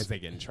 otherwise they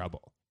get in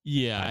trouble.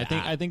 Yeah,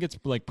 I think it's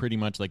like pretty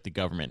much like the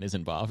government is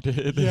involved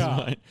at this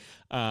point.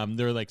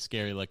 They're like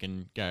scary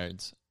looking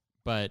guards.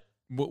 But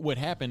what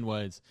happened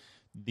was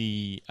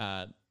the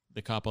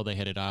couple, they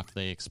hit it off.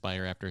 They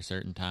expire after a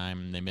certain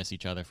time. They miss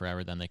each other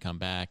forever. Then they come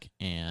back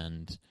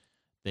and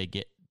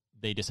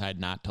they decide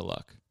not to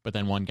look. But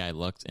then one guy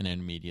looked and it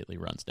immediately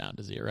runs down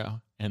to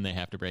 0, and they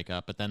have to break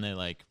up. But then they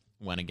like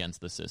went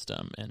against the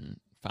system and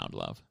found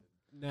love.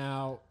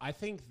 Now, I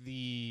think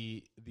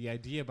the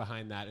idea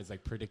behind that is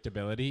like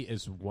predictability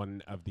is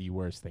one of the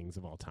worst things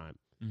of all time.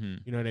 Mm-hmm.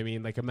 You know what I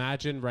mean? Like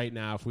imagine right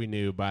now if we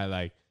knew by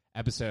like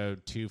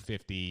episode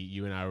 250,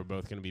 you and I were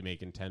both going to be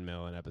making 10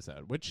 mil an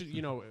episode, which,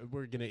 you know,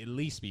 we're going to at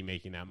least be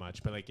making that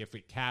much. But like if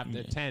we capped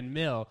at 10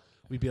 mil,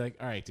 we'd be like,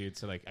 all right, dude.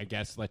 So like, I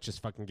guess let's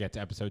just fucking get to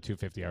episode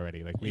 250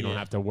 already. Like we don't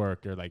have to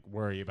work or like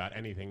worry about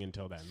anything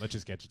until then. Let's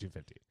just get to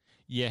 250.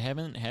 Yeah,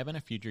 having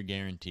a future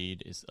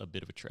guaranteed is a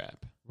bit of a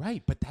trap.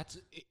 Right. But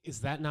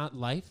is that not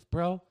life,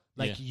 bro?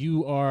 Like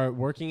you are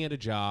working at a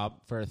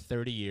job for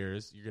 30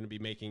 years. You're going to be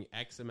making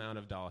X amount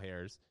of doll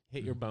hairs,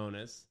 hit your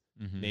bonus.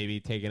 Maybe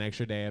take an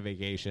extra day of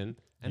vacation,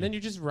 and then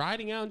you're just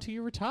riding out until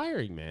you're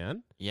retiring,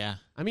 man. Yeah.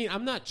 I mean,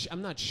 I'm not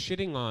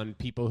shitting on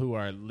people who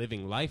are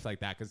living life like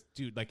that, because,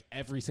 dude, like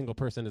every single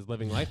person is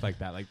living life like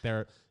that. Like there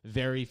are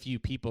very few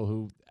people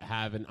who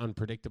have an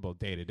unpredictable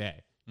day to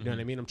day. You know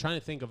what I mean? I'm trying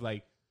to think of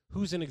like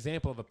who's an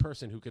example of a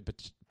person who could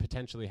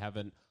potentially have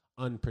an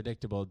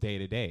unpredictable day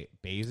to day.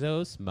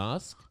 Bezos,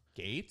 Musk,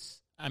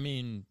 Gates. I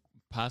mean,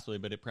 possibly,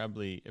 but it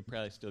probably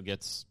still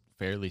gets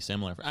fairly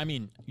similar. I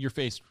mean, you're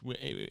faced with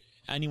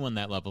anyone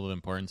that level of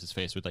importance is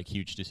faced with like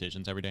huge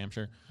decisions every day, I'm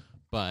sure.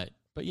 But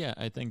yeah,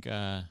 I think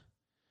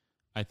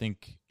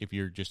if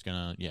you're just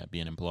gonna be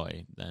an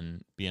employee,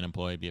 then be an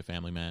employee, be a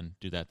family man,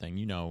 do that thing.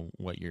 You know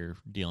what you're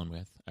dealing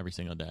with every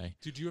single day.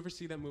 Did you ever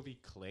see that movie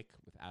Click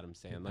with Adam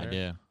Sandler? I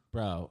do,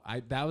 bro.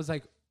 That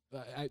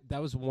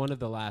was one of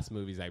the last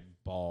movies I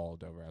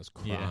bawled over. I was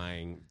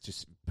crying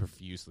just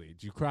profusely.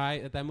 Did you cry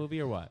at that movie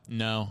or what?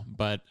 No,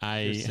 but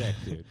You're sick,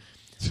 dude.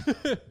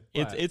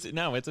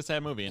 It's a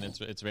sad movie, and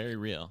it's very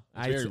real.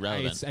 It's very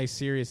relevant. I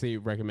seriously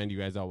recommend you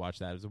guys all watch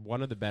that. It was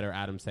one of the better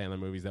Adam Sandler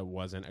movies that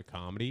wasn't a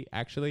comedy,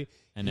 actually.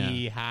 I know.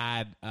 He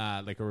had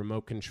like a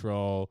remote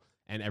control,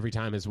 and every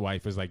time his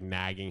wife was like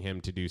nagging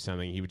him to do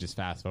something, he would just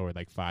fast forward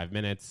like 5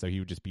 minutes, so he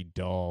would just be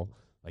dull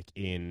like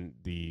in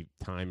the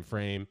time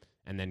frame,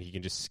 and then he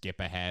can just skip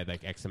ahead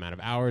like X amount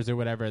of hours or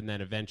whatever, and then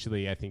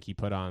eventually I think he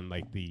put on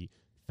like the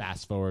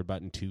fast forward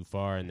button too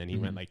far, and then he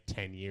went like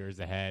 10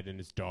 years ahead, and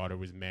his daughter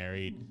was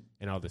married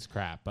and all this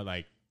crap. But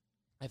like,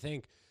 I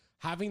think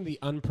having the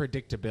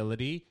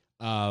unpredictability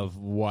of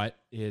what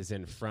is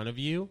in front of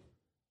you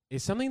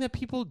is something that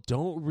people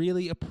don't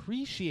really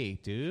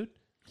appreciate, dude.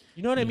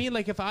 You know what I mean?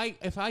 Like if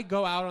I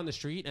go out on the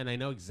street and I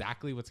know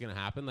exactly what's going to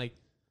happen, like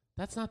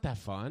that's not that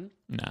fun.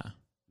 Nah.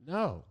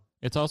 No.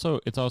 It's also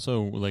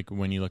like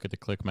when you look at the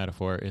click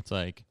metaphor, it's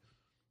like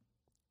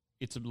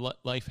it's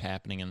life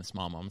happening in the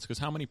small moments. Because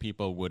how many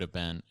people would have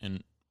been,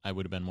 and I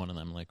would have been one of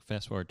them, like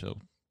fast forward till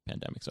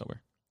pandemic's over,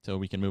 so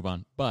we can move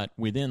on. But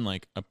within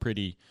like a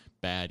pretty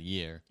bad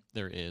year,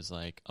 there is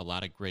like a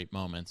lot of great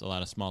moments, a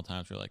lot of small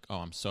times where you're like, oh,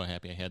 I'm so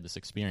happy I had this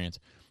experience.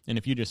 And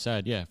if you just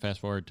said, fast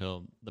forward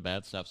till the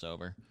bad stuff's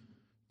over,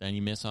 then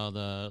you miss all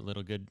the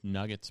little good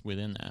nuggets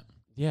within that.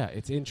 Yeah,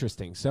 it's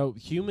interesting. So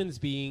humans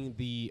being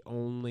the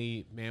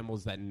only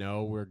mammals that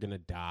know we're going to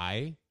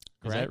die,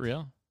 correct? Is that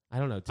real? I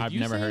don't know. I've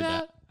never heard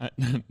that.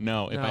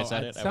 No, if I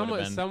said it, I would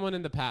have been. Someone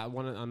in the past,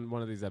 on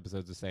one of these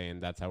episodes, was saying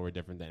that's how we're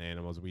different than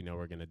animals. We know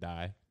we're going to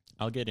die.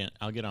 I'll get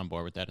on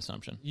board with that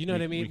assumption. You know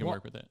what I mean? We can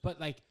work with it.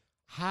 But like,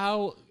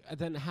 how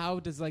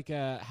does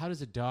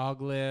a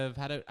dog live?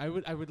 I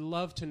would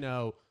love to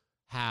know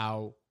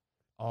how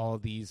all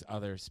these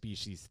other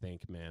species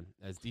think, man.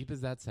 As deep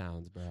as that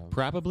sounds, bro.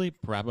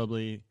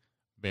 Probably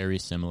very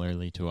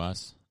similarly to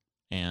us.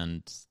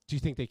 And do you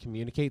think they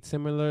communicate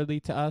similarly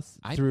to us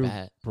through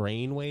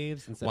brain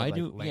waves instead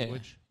of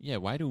language? Yeah,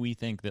 why do we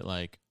think that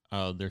like,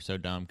 oh, they're so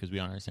dumb because we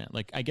don't understand?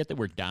 Like, I get that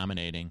we're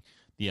dominating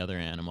the other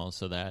animals,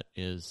 so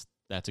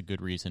that's a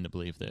good reason to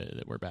believe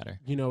that we're better.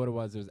 You know what it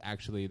was? It was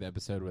actually the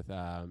episode with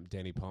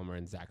Danny Palmer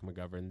and Zach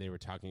McGovern. They were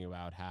talking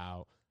about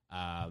how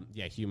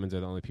humans are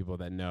the only people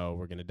that know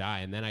we're going to die.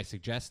 And then I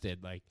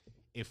suggested, like,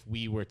 if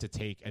we were to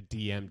take a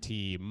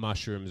DMT,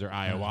 mushrooms, or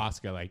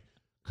ayahuasca, like,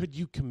 could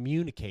you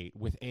communicate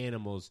with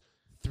animals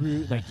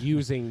through, like,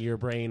 using your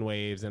brain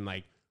waves and,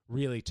 like,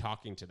 really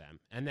talking to them?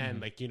 And then,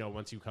 like, you know,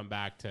 once you come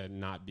back to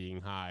not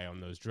being high on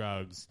those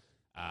drugs,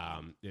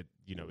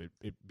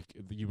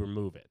 you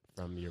remove it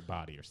from your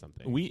body or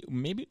something.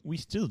 We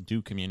still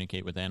do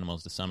communicate with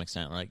animals to some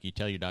extent. Like, you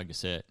tell your dog to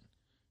sit,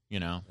 you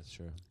know? That's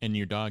true. And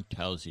your dog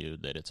tells you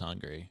that it's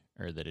hungry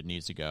or that it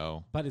needs to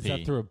go But is pee.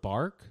 that through a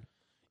bark?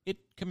 It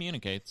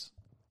communicates.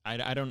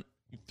 I don't,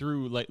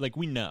 through, like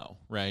we know,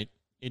 right?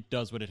 It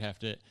does what it has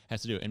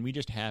to do. And we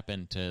just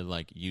happen to,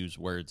 like, use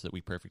words that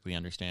we perfectly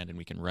understand, and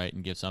we can write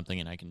and give something,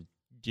 and I can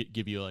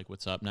give you, like,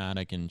 what's up, nod.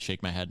 I can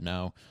shake my head,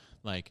 no.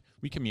 Like,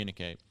 we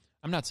communicate.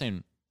 I'm not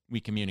saying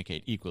we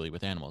communicate equally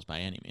with animals by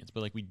any means,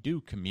 but, like, we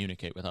do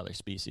communicate with other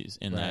species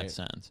in that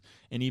sense.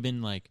 And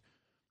even, like,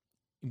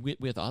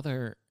 with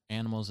other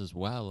animals as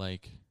well,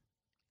 like,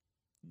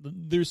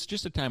 there's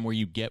just a time where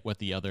you get what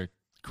the other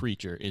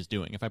creature is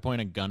doing. If I point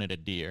a gun at a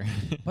deer.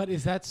 But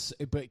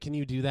can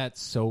you do that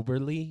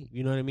soberly?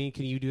 You know what I mean?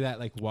 Can you do that,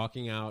 like,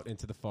 walking out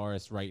into the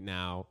forest right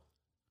now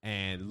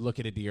and look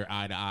at a deer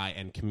eye to eye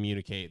and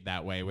communicate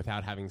that way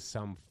without having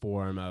some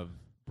form of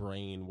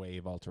brain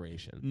wave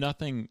alteration?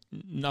 Nothing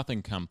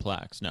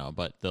complex, no,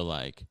 but the,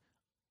 like,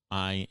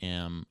 I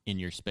am in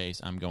your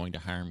space, I'm going to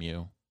harm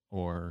you,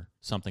 or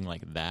something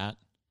like that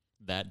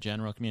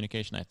general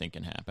communication I think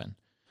can happen.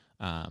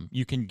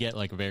 You can get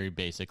like a very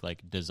basic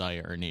like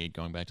desire or need,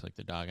 going back to like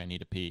the dog. I need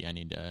to pee. I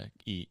need to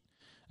eat.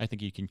 I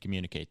think you can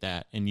communicate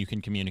that, and you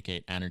can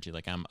communicate energy.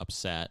 Like I'm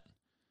upset.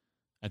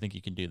 I think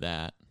you can do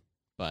that,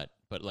 but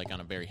like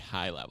on a very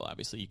high level.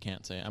 Obviously, you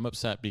can't say I'm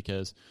upset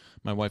because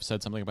my wife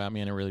said something about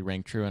me and it really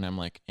rang true. And I'm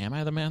like, am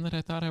I the man that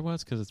I thought I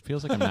was? Because it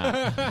feels like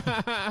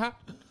I'm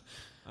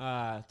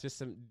not. Just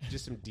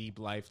some deep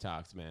life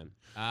talks, man.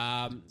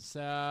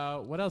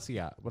 So what else you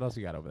got? What else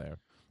you got over there?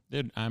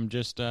 Dude, I'm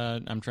just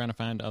I'm trying to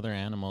find other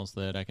animals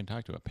that I can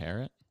talk to. A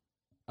parrot.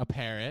 A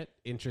parrot.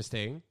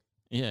 Interesting.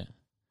 Yeah.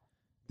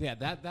 Yeah,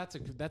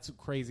 that's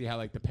crazy how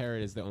like the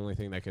parrot is the only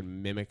thing that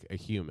can mimic a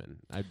human.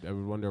 I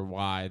would wonder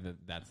why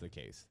that's the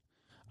case.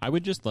 I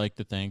would just like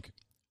to think.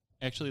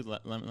 Actually,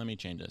 let me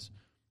change this.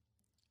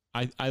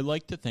 I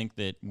like to think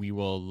that we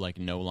will like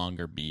no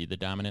longer be the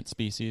dominant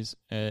species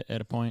at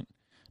a point.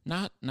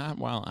 Not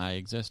while I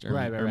exist, or,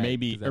 right, or right.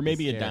 maybe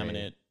Scary. a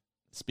dominant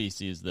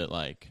species that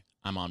like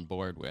I'm on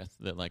board with,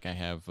 that like I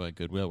have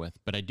goodwill with.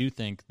 But I do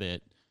think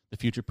that the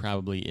future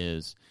probably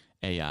is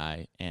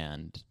AI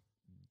and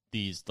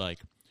these like,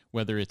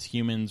 whether it's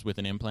humans with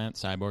an implant,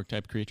 cyborg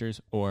type creatures,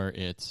 or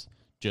it's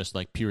just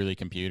like purely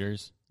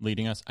computers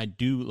leading us. I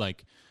do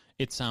like,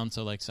 it sounds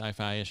so like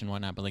sci-fi-ish and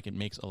whatnot, but like it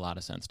makes a lot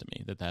of sense to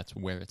me that that's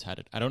where it's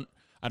headed. I don't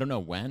know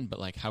when, but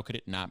like how could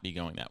it not be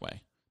going that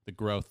way? The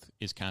growth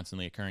is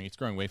constantly occurring. It's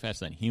growing way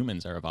faster than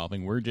humans are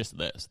evolving. We're just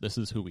this. This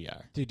is who we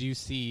are. Did you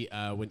see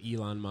when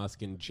Elon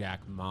Musk and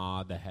Jack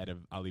Ma, the head of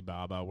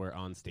Alibaba, were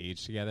on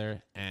stage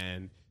together,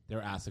 and they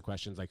were asked the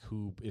questions like,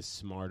 who is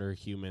smarter,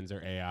 humans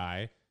or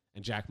AI?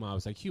 And Jack Ma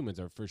was like, humans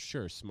are for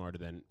sure smarter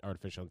than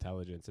artificial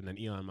intelligence. And then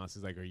Elon Musk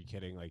is like, are you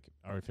kidding? Like,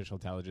 artificial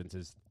intelligence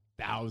is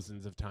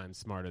thousands of times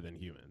smarter than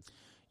humans.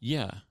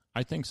 Yeah,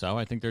 I think so.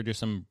 I think there are just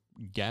some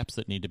gaps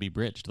that need to be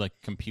bridged, like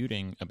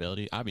computing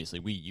ability. Obviously,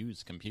 we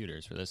use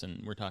computers for this,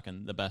 and we're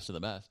talking the best of the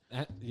best.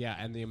 Yeah,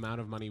 and the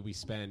amount of money we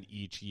spend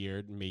each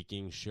year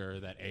making sure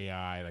that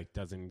AI like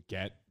doesn't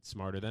get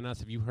smarter than us.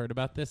 Have you heard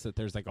about this? That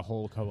there's like a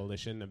whole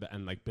coalition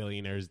and like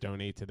billionaires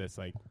donate to this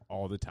like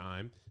all the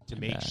time to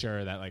make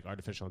sure that like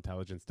artificial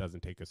intelligence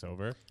doesn't take us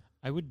over.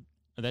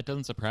 That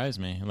doesn't surprise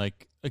me.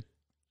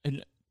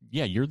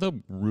 Yeah, you're the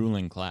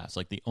ruling class.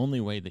 Like the only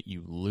way that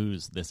you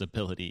lose this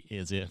ability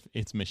is if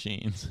it's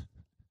machines.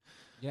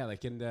 Yeah,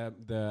 like in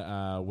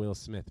the Will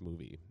Smith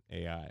movie,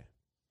 AI.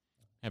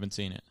 Haven't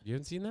seen it. You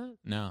haven't seen that?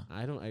 No.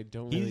 I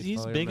don't.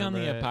 He's fully big on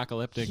remember the it.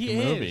 apocalyptic He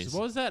movies. is.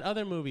 What was that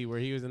other movie where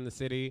he was in the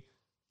city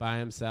by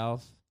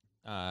himself?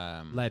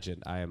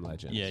 Legend. I Am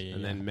Legend. Yeah,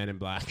 and yeah. then Men in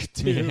Black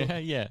too.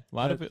 Yeah. A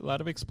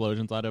lot of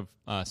explosions, a lot of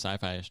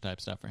sci-fi-ish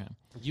type stuff for him.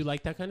 You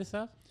like that kind of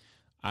stuff?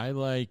 I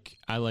like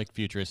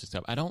futuristic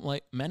stuff. I don't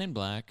like Men in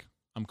Black.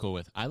 I'm cool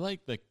with. I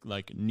like the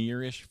like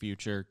nearish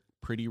future,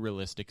 pretty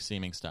realistic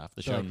seeming stuff.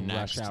 The So show like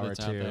Next Rush Hour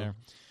that's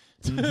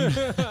 2. out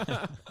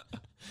there.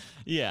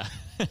 Yeah.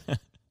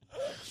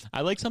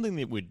 I like something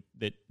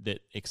that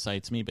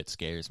excites me but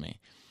scares me.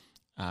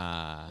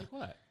 Like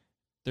what?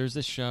 There's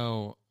this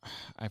show,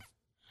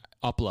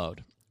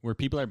 Upload, where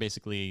people are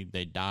basically,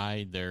 they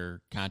die,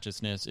 their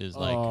consciousness is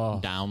like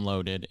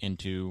downloaded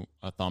into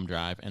a thumb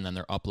drive, and then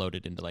they're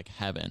uploaded into like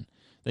heaven.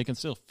 They can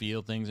still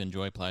feel things,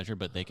 enjoy pleasure,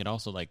 but they could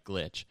also like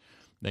glitch.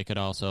 They could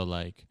also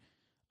like,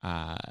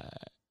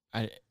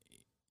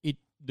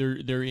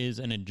 there is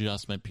an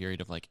adjustment period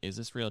of like, is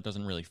this real? It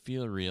doesn't really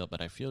feel real, but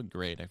I feel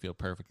great. I feel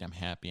perfect. I'm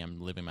happy. I'm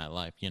living my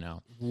life, you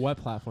know. What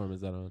platform is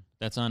that on?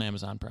 That's on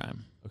Amazon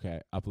Prime. Okay,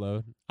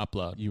 Upload.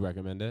 You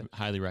recommend it?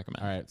 highly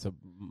recommend. All right, so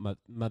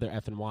mother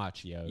effing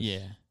watch, yo.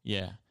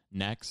 Yeah.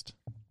 Next,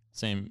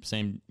 same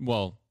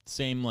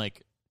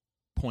like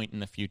point in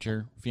the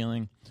future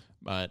feeling,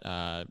 but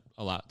a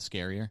lot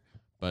scarier.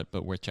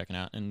 But worth checking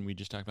out. And we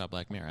just talked about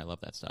Black Mirror. I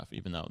love that stuff,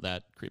 even though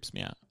that creeps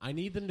me out. I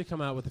need them to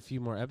come out with a few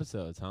more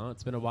episodes, huh?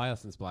 It's been a while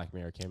since Black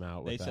Mirror came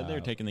out. They said they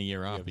were taking the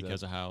year off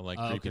because of how like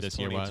creepy this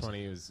year was.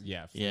 2020 was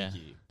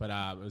freaky. But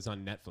it was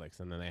on Netflix,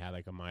 and then they had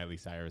like a Miley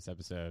Cyrus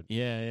episode.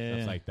 Yeah.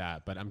 Stuff like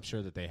that. But I'm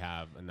sure that they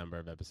have a number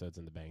of episodes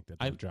in the bank that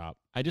they'll drop.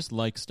 I just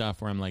like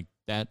stuff where I'm like,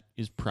 that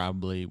is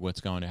probably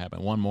what's going to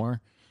happen. One more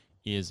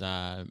is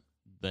the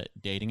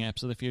dating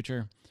apps of the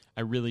future.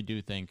 I really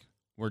do think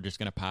we're just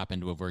going to pop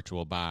into a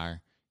virtual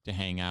bar to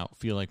hang out,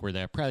 feel like we're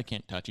there. Probably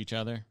can't touch each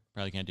other.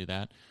 Probably can't do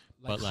that.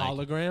 But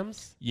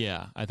holograms?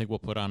 Yeah, I think we'll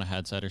put on a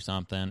headset or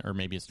something, or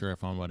maybe it's through our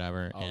phone,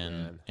 whatever.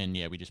 And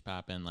yeah, we just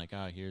pop in like,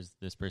 oh, here's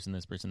this person,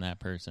 that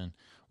person,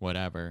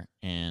 whatever.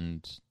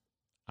 And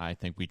I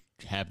think we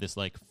have this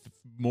like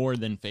more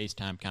than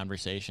FaceTime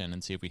conversation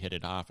and see if we hit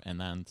it off.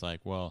 And then it's like,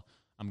 well,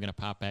 I'm going to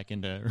pop back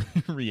into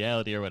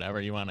reality or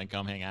whatever. You want to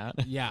come hang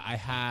out? Yeah, I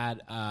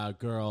had a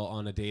girl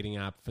on a dating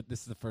app.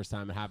 This is the first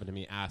time it happened to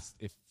me. Asked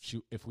if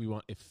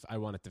I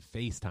wanted to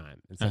FaceTime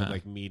instead of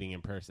like meeting in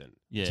person.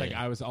 Yeah, it's like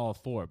I was all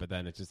for, but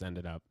then it just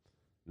ended up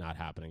not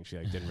happening. She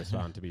like didn't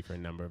respond to me for a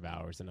number of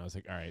hours, and I was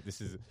like, all right, this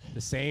is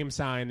the same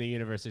sign the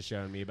universe is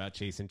showing me about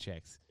chasing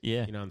chicks.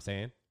 Yeah, you know what I'm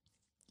saying?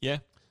 Yeah.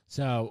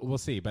 So we'll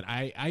see, but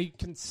I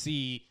can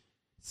see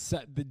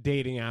the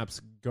dating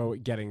apps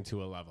getting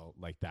to a level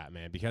like that,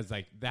 man, because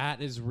like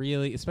that is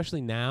really,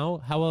 especially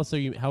now. How else are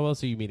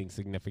you meeting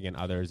significant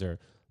others or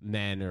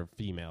men or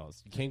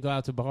females? You can't go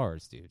out to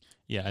bars, dude.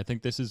 Yeah, I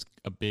think this is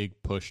a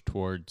big push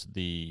towards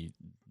the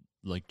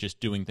like just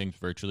doing things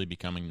virtually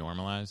becoming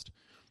normalized.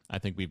 I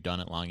think we've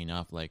done it long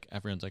enough. Like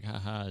everyone's like,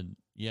 haha,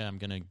 yeah, I'm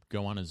gonna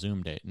go on a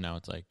Zoom date. And now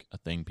it's like a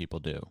thing people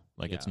do.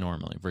 Like it's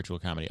normally virtual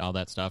comedy, all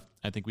that stuff.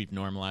 I think we've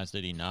normalized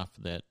it enough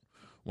that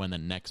when the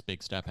next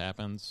big step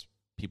happens,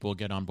 people will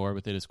get on board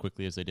with it as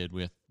quickly as they did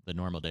with the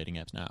normal dating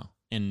apps now.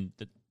 And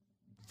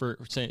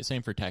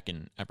same for tech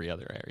in every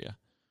other area.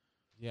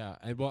 Yeah,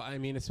 and well, I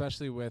mean,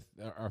 especially with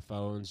our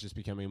phones just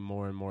becoming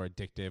more and more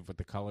addictive with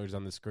the colors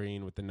on the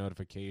screen, with the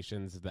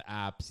notifications, the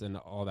apps, and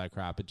all that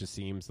crap. It just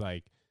seems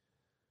like,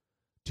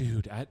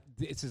 dude,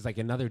 this is like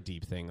another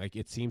deep thing. Like,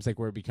 it seems like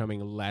we're becoming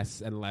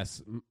less and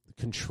less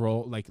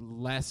control, like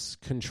less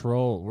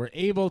control. We're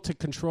able to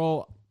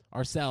control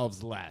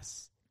ourselves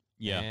less.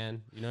 Yeah.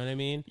 Man, you know what I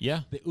mean?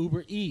 Yeah. The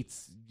Uber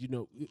Eats,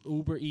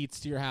 Uber Eats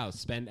to your house,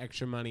 spend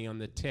extra money on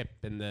the tip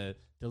and the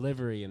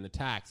delivery and the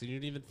tax, and you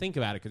don't even think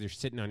about it because you're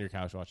sitting on your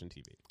couch watching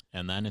TV.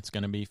 And then it's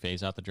going to be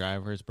phase out the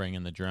drivers, bring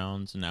in the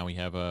drones, and now we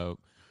have a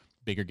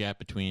bigger gap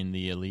between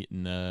the elite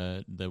and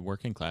the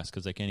working class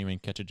because they can't even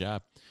catch a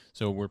job.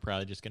 So we're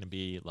probably just going to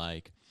be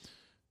like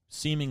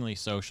seemingly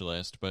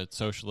socialist, but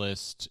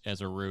socialist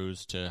as a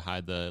ruse to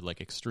hide the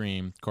like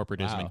extreme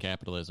corporatism and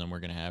capitalism we're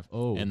going to have.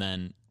 Oh. And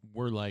then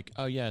we're like,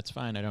 oh yeah, it's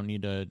fine. I don't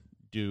need to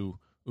do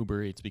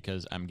Uber Eats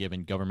because I'm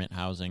given government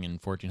housing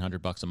and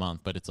 $1,400 a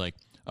month, but it's like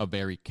a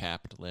very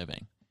capped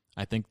living.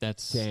 I think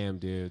that's damn,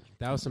 dude.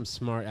 That was some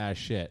smart ass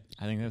shit.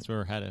 I think that's where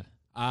we're headed.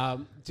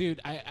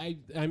 Dude,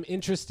 I'm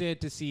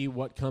interested to see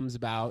what comes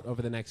about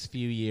over the next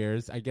few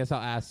years. I guess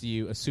I'll ask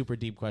you a super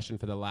deep question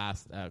for the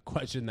last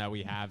question that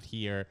we have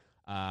here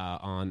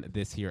on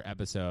this here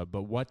episode.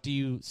 But what do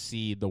you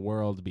see the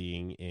world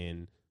being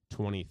in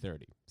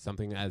 2030?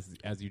 Something as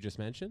you just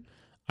mentioned?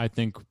 I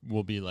think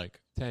we'll be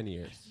like 10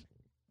 years.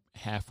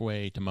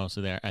 Halfway to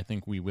mostly there. I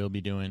think we will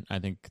be doing, I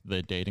think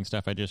the dating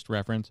stuff I just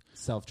referenced.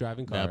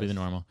 Self-driving cars. That'll be the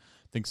normal.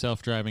 I think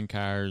self-driving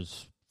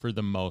cars, for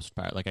the most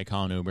part, like I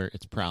call an Uber,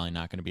 it's probably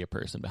not going to be a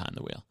person behind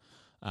the wheel.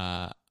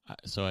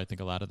 So I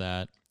think a lot of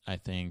that. I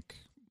think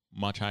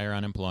much higher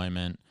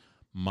unemployment,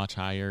 much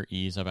higher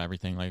ease of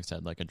everything. Like I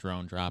said, like a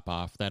drone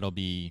drop-off. That'll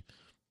be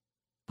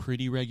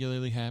pretty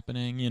regularly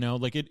happening,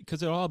 like it,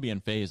 because it'll all be in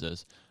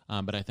phases.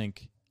 But I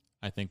think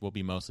we'll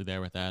be mostly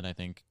there with that. I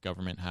think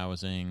government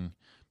housing,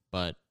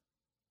 but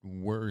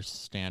worse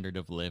standard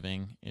of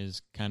living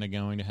is kind of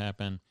going to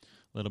happen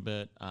a little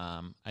bit.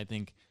 I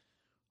think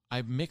I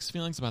have mixed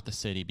feelings about the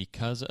city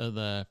because of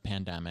the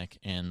pandemic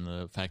and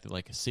the fact that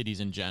like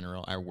cities in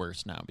general are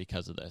worse now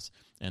because of this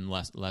and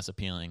less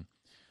appealing.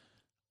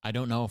 I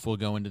don't know if we'll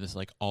go into this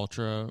like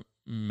ultra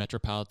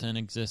metropolitan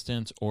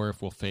existence or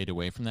if we'll fade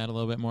away from that a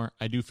little bit more.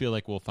 I do feel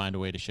like we'll find a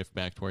way to shift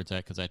back towards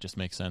that because that just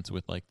makes sense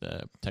with like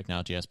the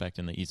technology aspect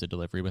and the ease of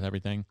delivery with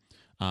everything,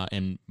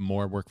 and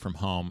more work from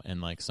home and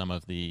like some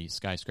of the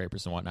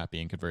skyscrapers and whatnot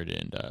being converted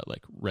into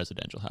like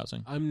residential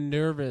housing. I'm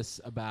nervous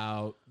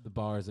about the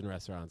bars and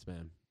restaurants,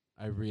 man.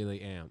 I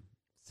really am.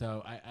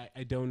 So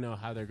I don't know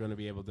how they're going to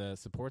be able to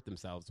support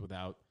themselves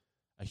without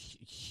a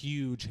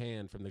huge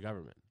hand from the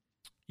government.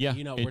 Yeah,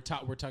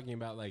 we're talking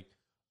about like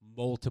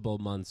multiple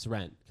months'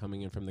 rent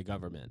coming in from the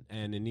government,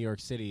 and in New York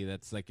City,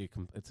 that's like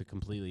it's a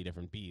completely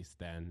different beast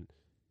than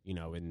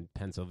in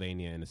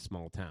Pennsylvania in a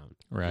small town.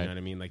 Right. You know what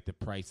I mean? Like the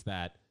price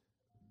that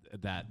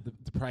the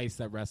price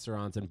that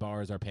restaurants and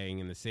bars are paying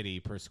in the city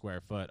per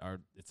square foot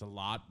it's a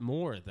lot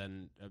more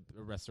than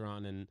a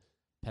restaurant in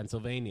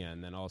Pennsylvania,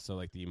 and then also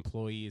like the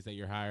employees that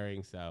you're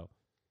hiring. So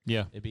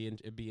yeah,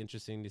 it'd be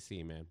interesting to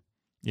see, man.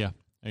 Yeah,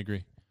 I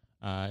agree.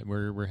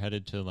 We're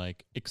headed to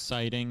like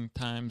exciting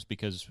times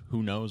because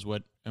who knows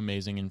what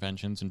amazing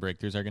inventions and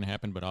breakthroughs are going to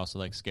happen, but also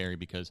like scary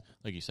because,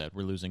 like you said,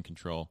 we're losing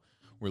control,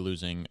 we're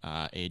losing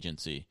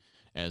agency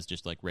as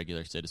just like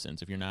regular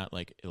citizens. If you're not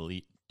like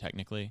elite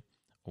technically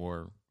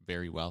or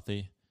very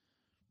wealthy,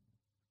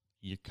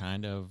 you're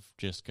kind of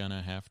just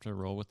gonna have to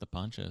roll with the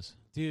punches.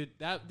 Dude,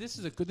 this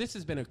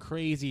has been a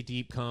crazy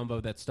deep combo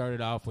that started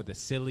off with a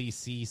silly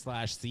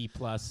C/C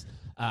plus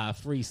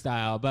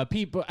freestyle. But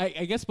people,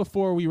 I guess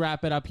before we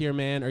wrap it up here,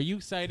 man, are you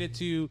excited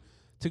to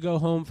go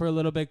home for a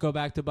little bit, go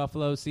back to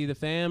Buffalo, see the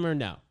fam, or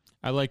no?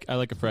 I like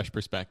a fresh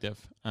perspective.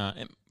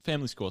 And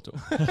family's cool too.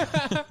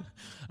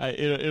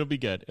 It'll be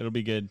good. It'll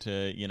be good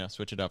to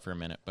switch it up for a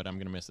minute. But I'm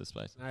gonna miss this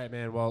place. All right,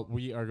 man. Well,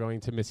 we are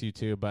going to miss you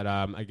too. But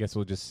I guess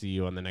we'll just see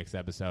you on the next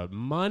episode.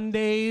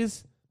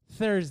 Mondays,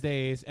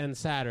 Thursdays, and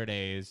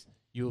Saturdays,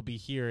 you will be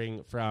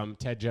hearing from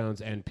Ted Jones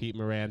and Pete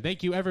Moran.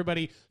 Thank you,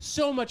 everybody,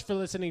 so much for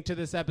listening to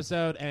this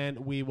episode, and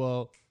we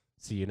will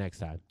see you next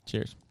time.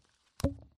 Cheers.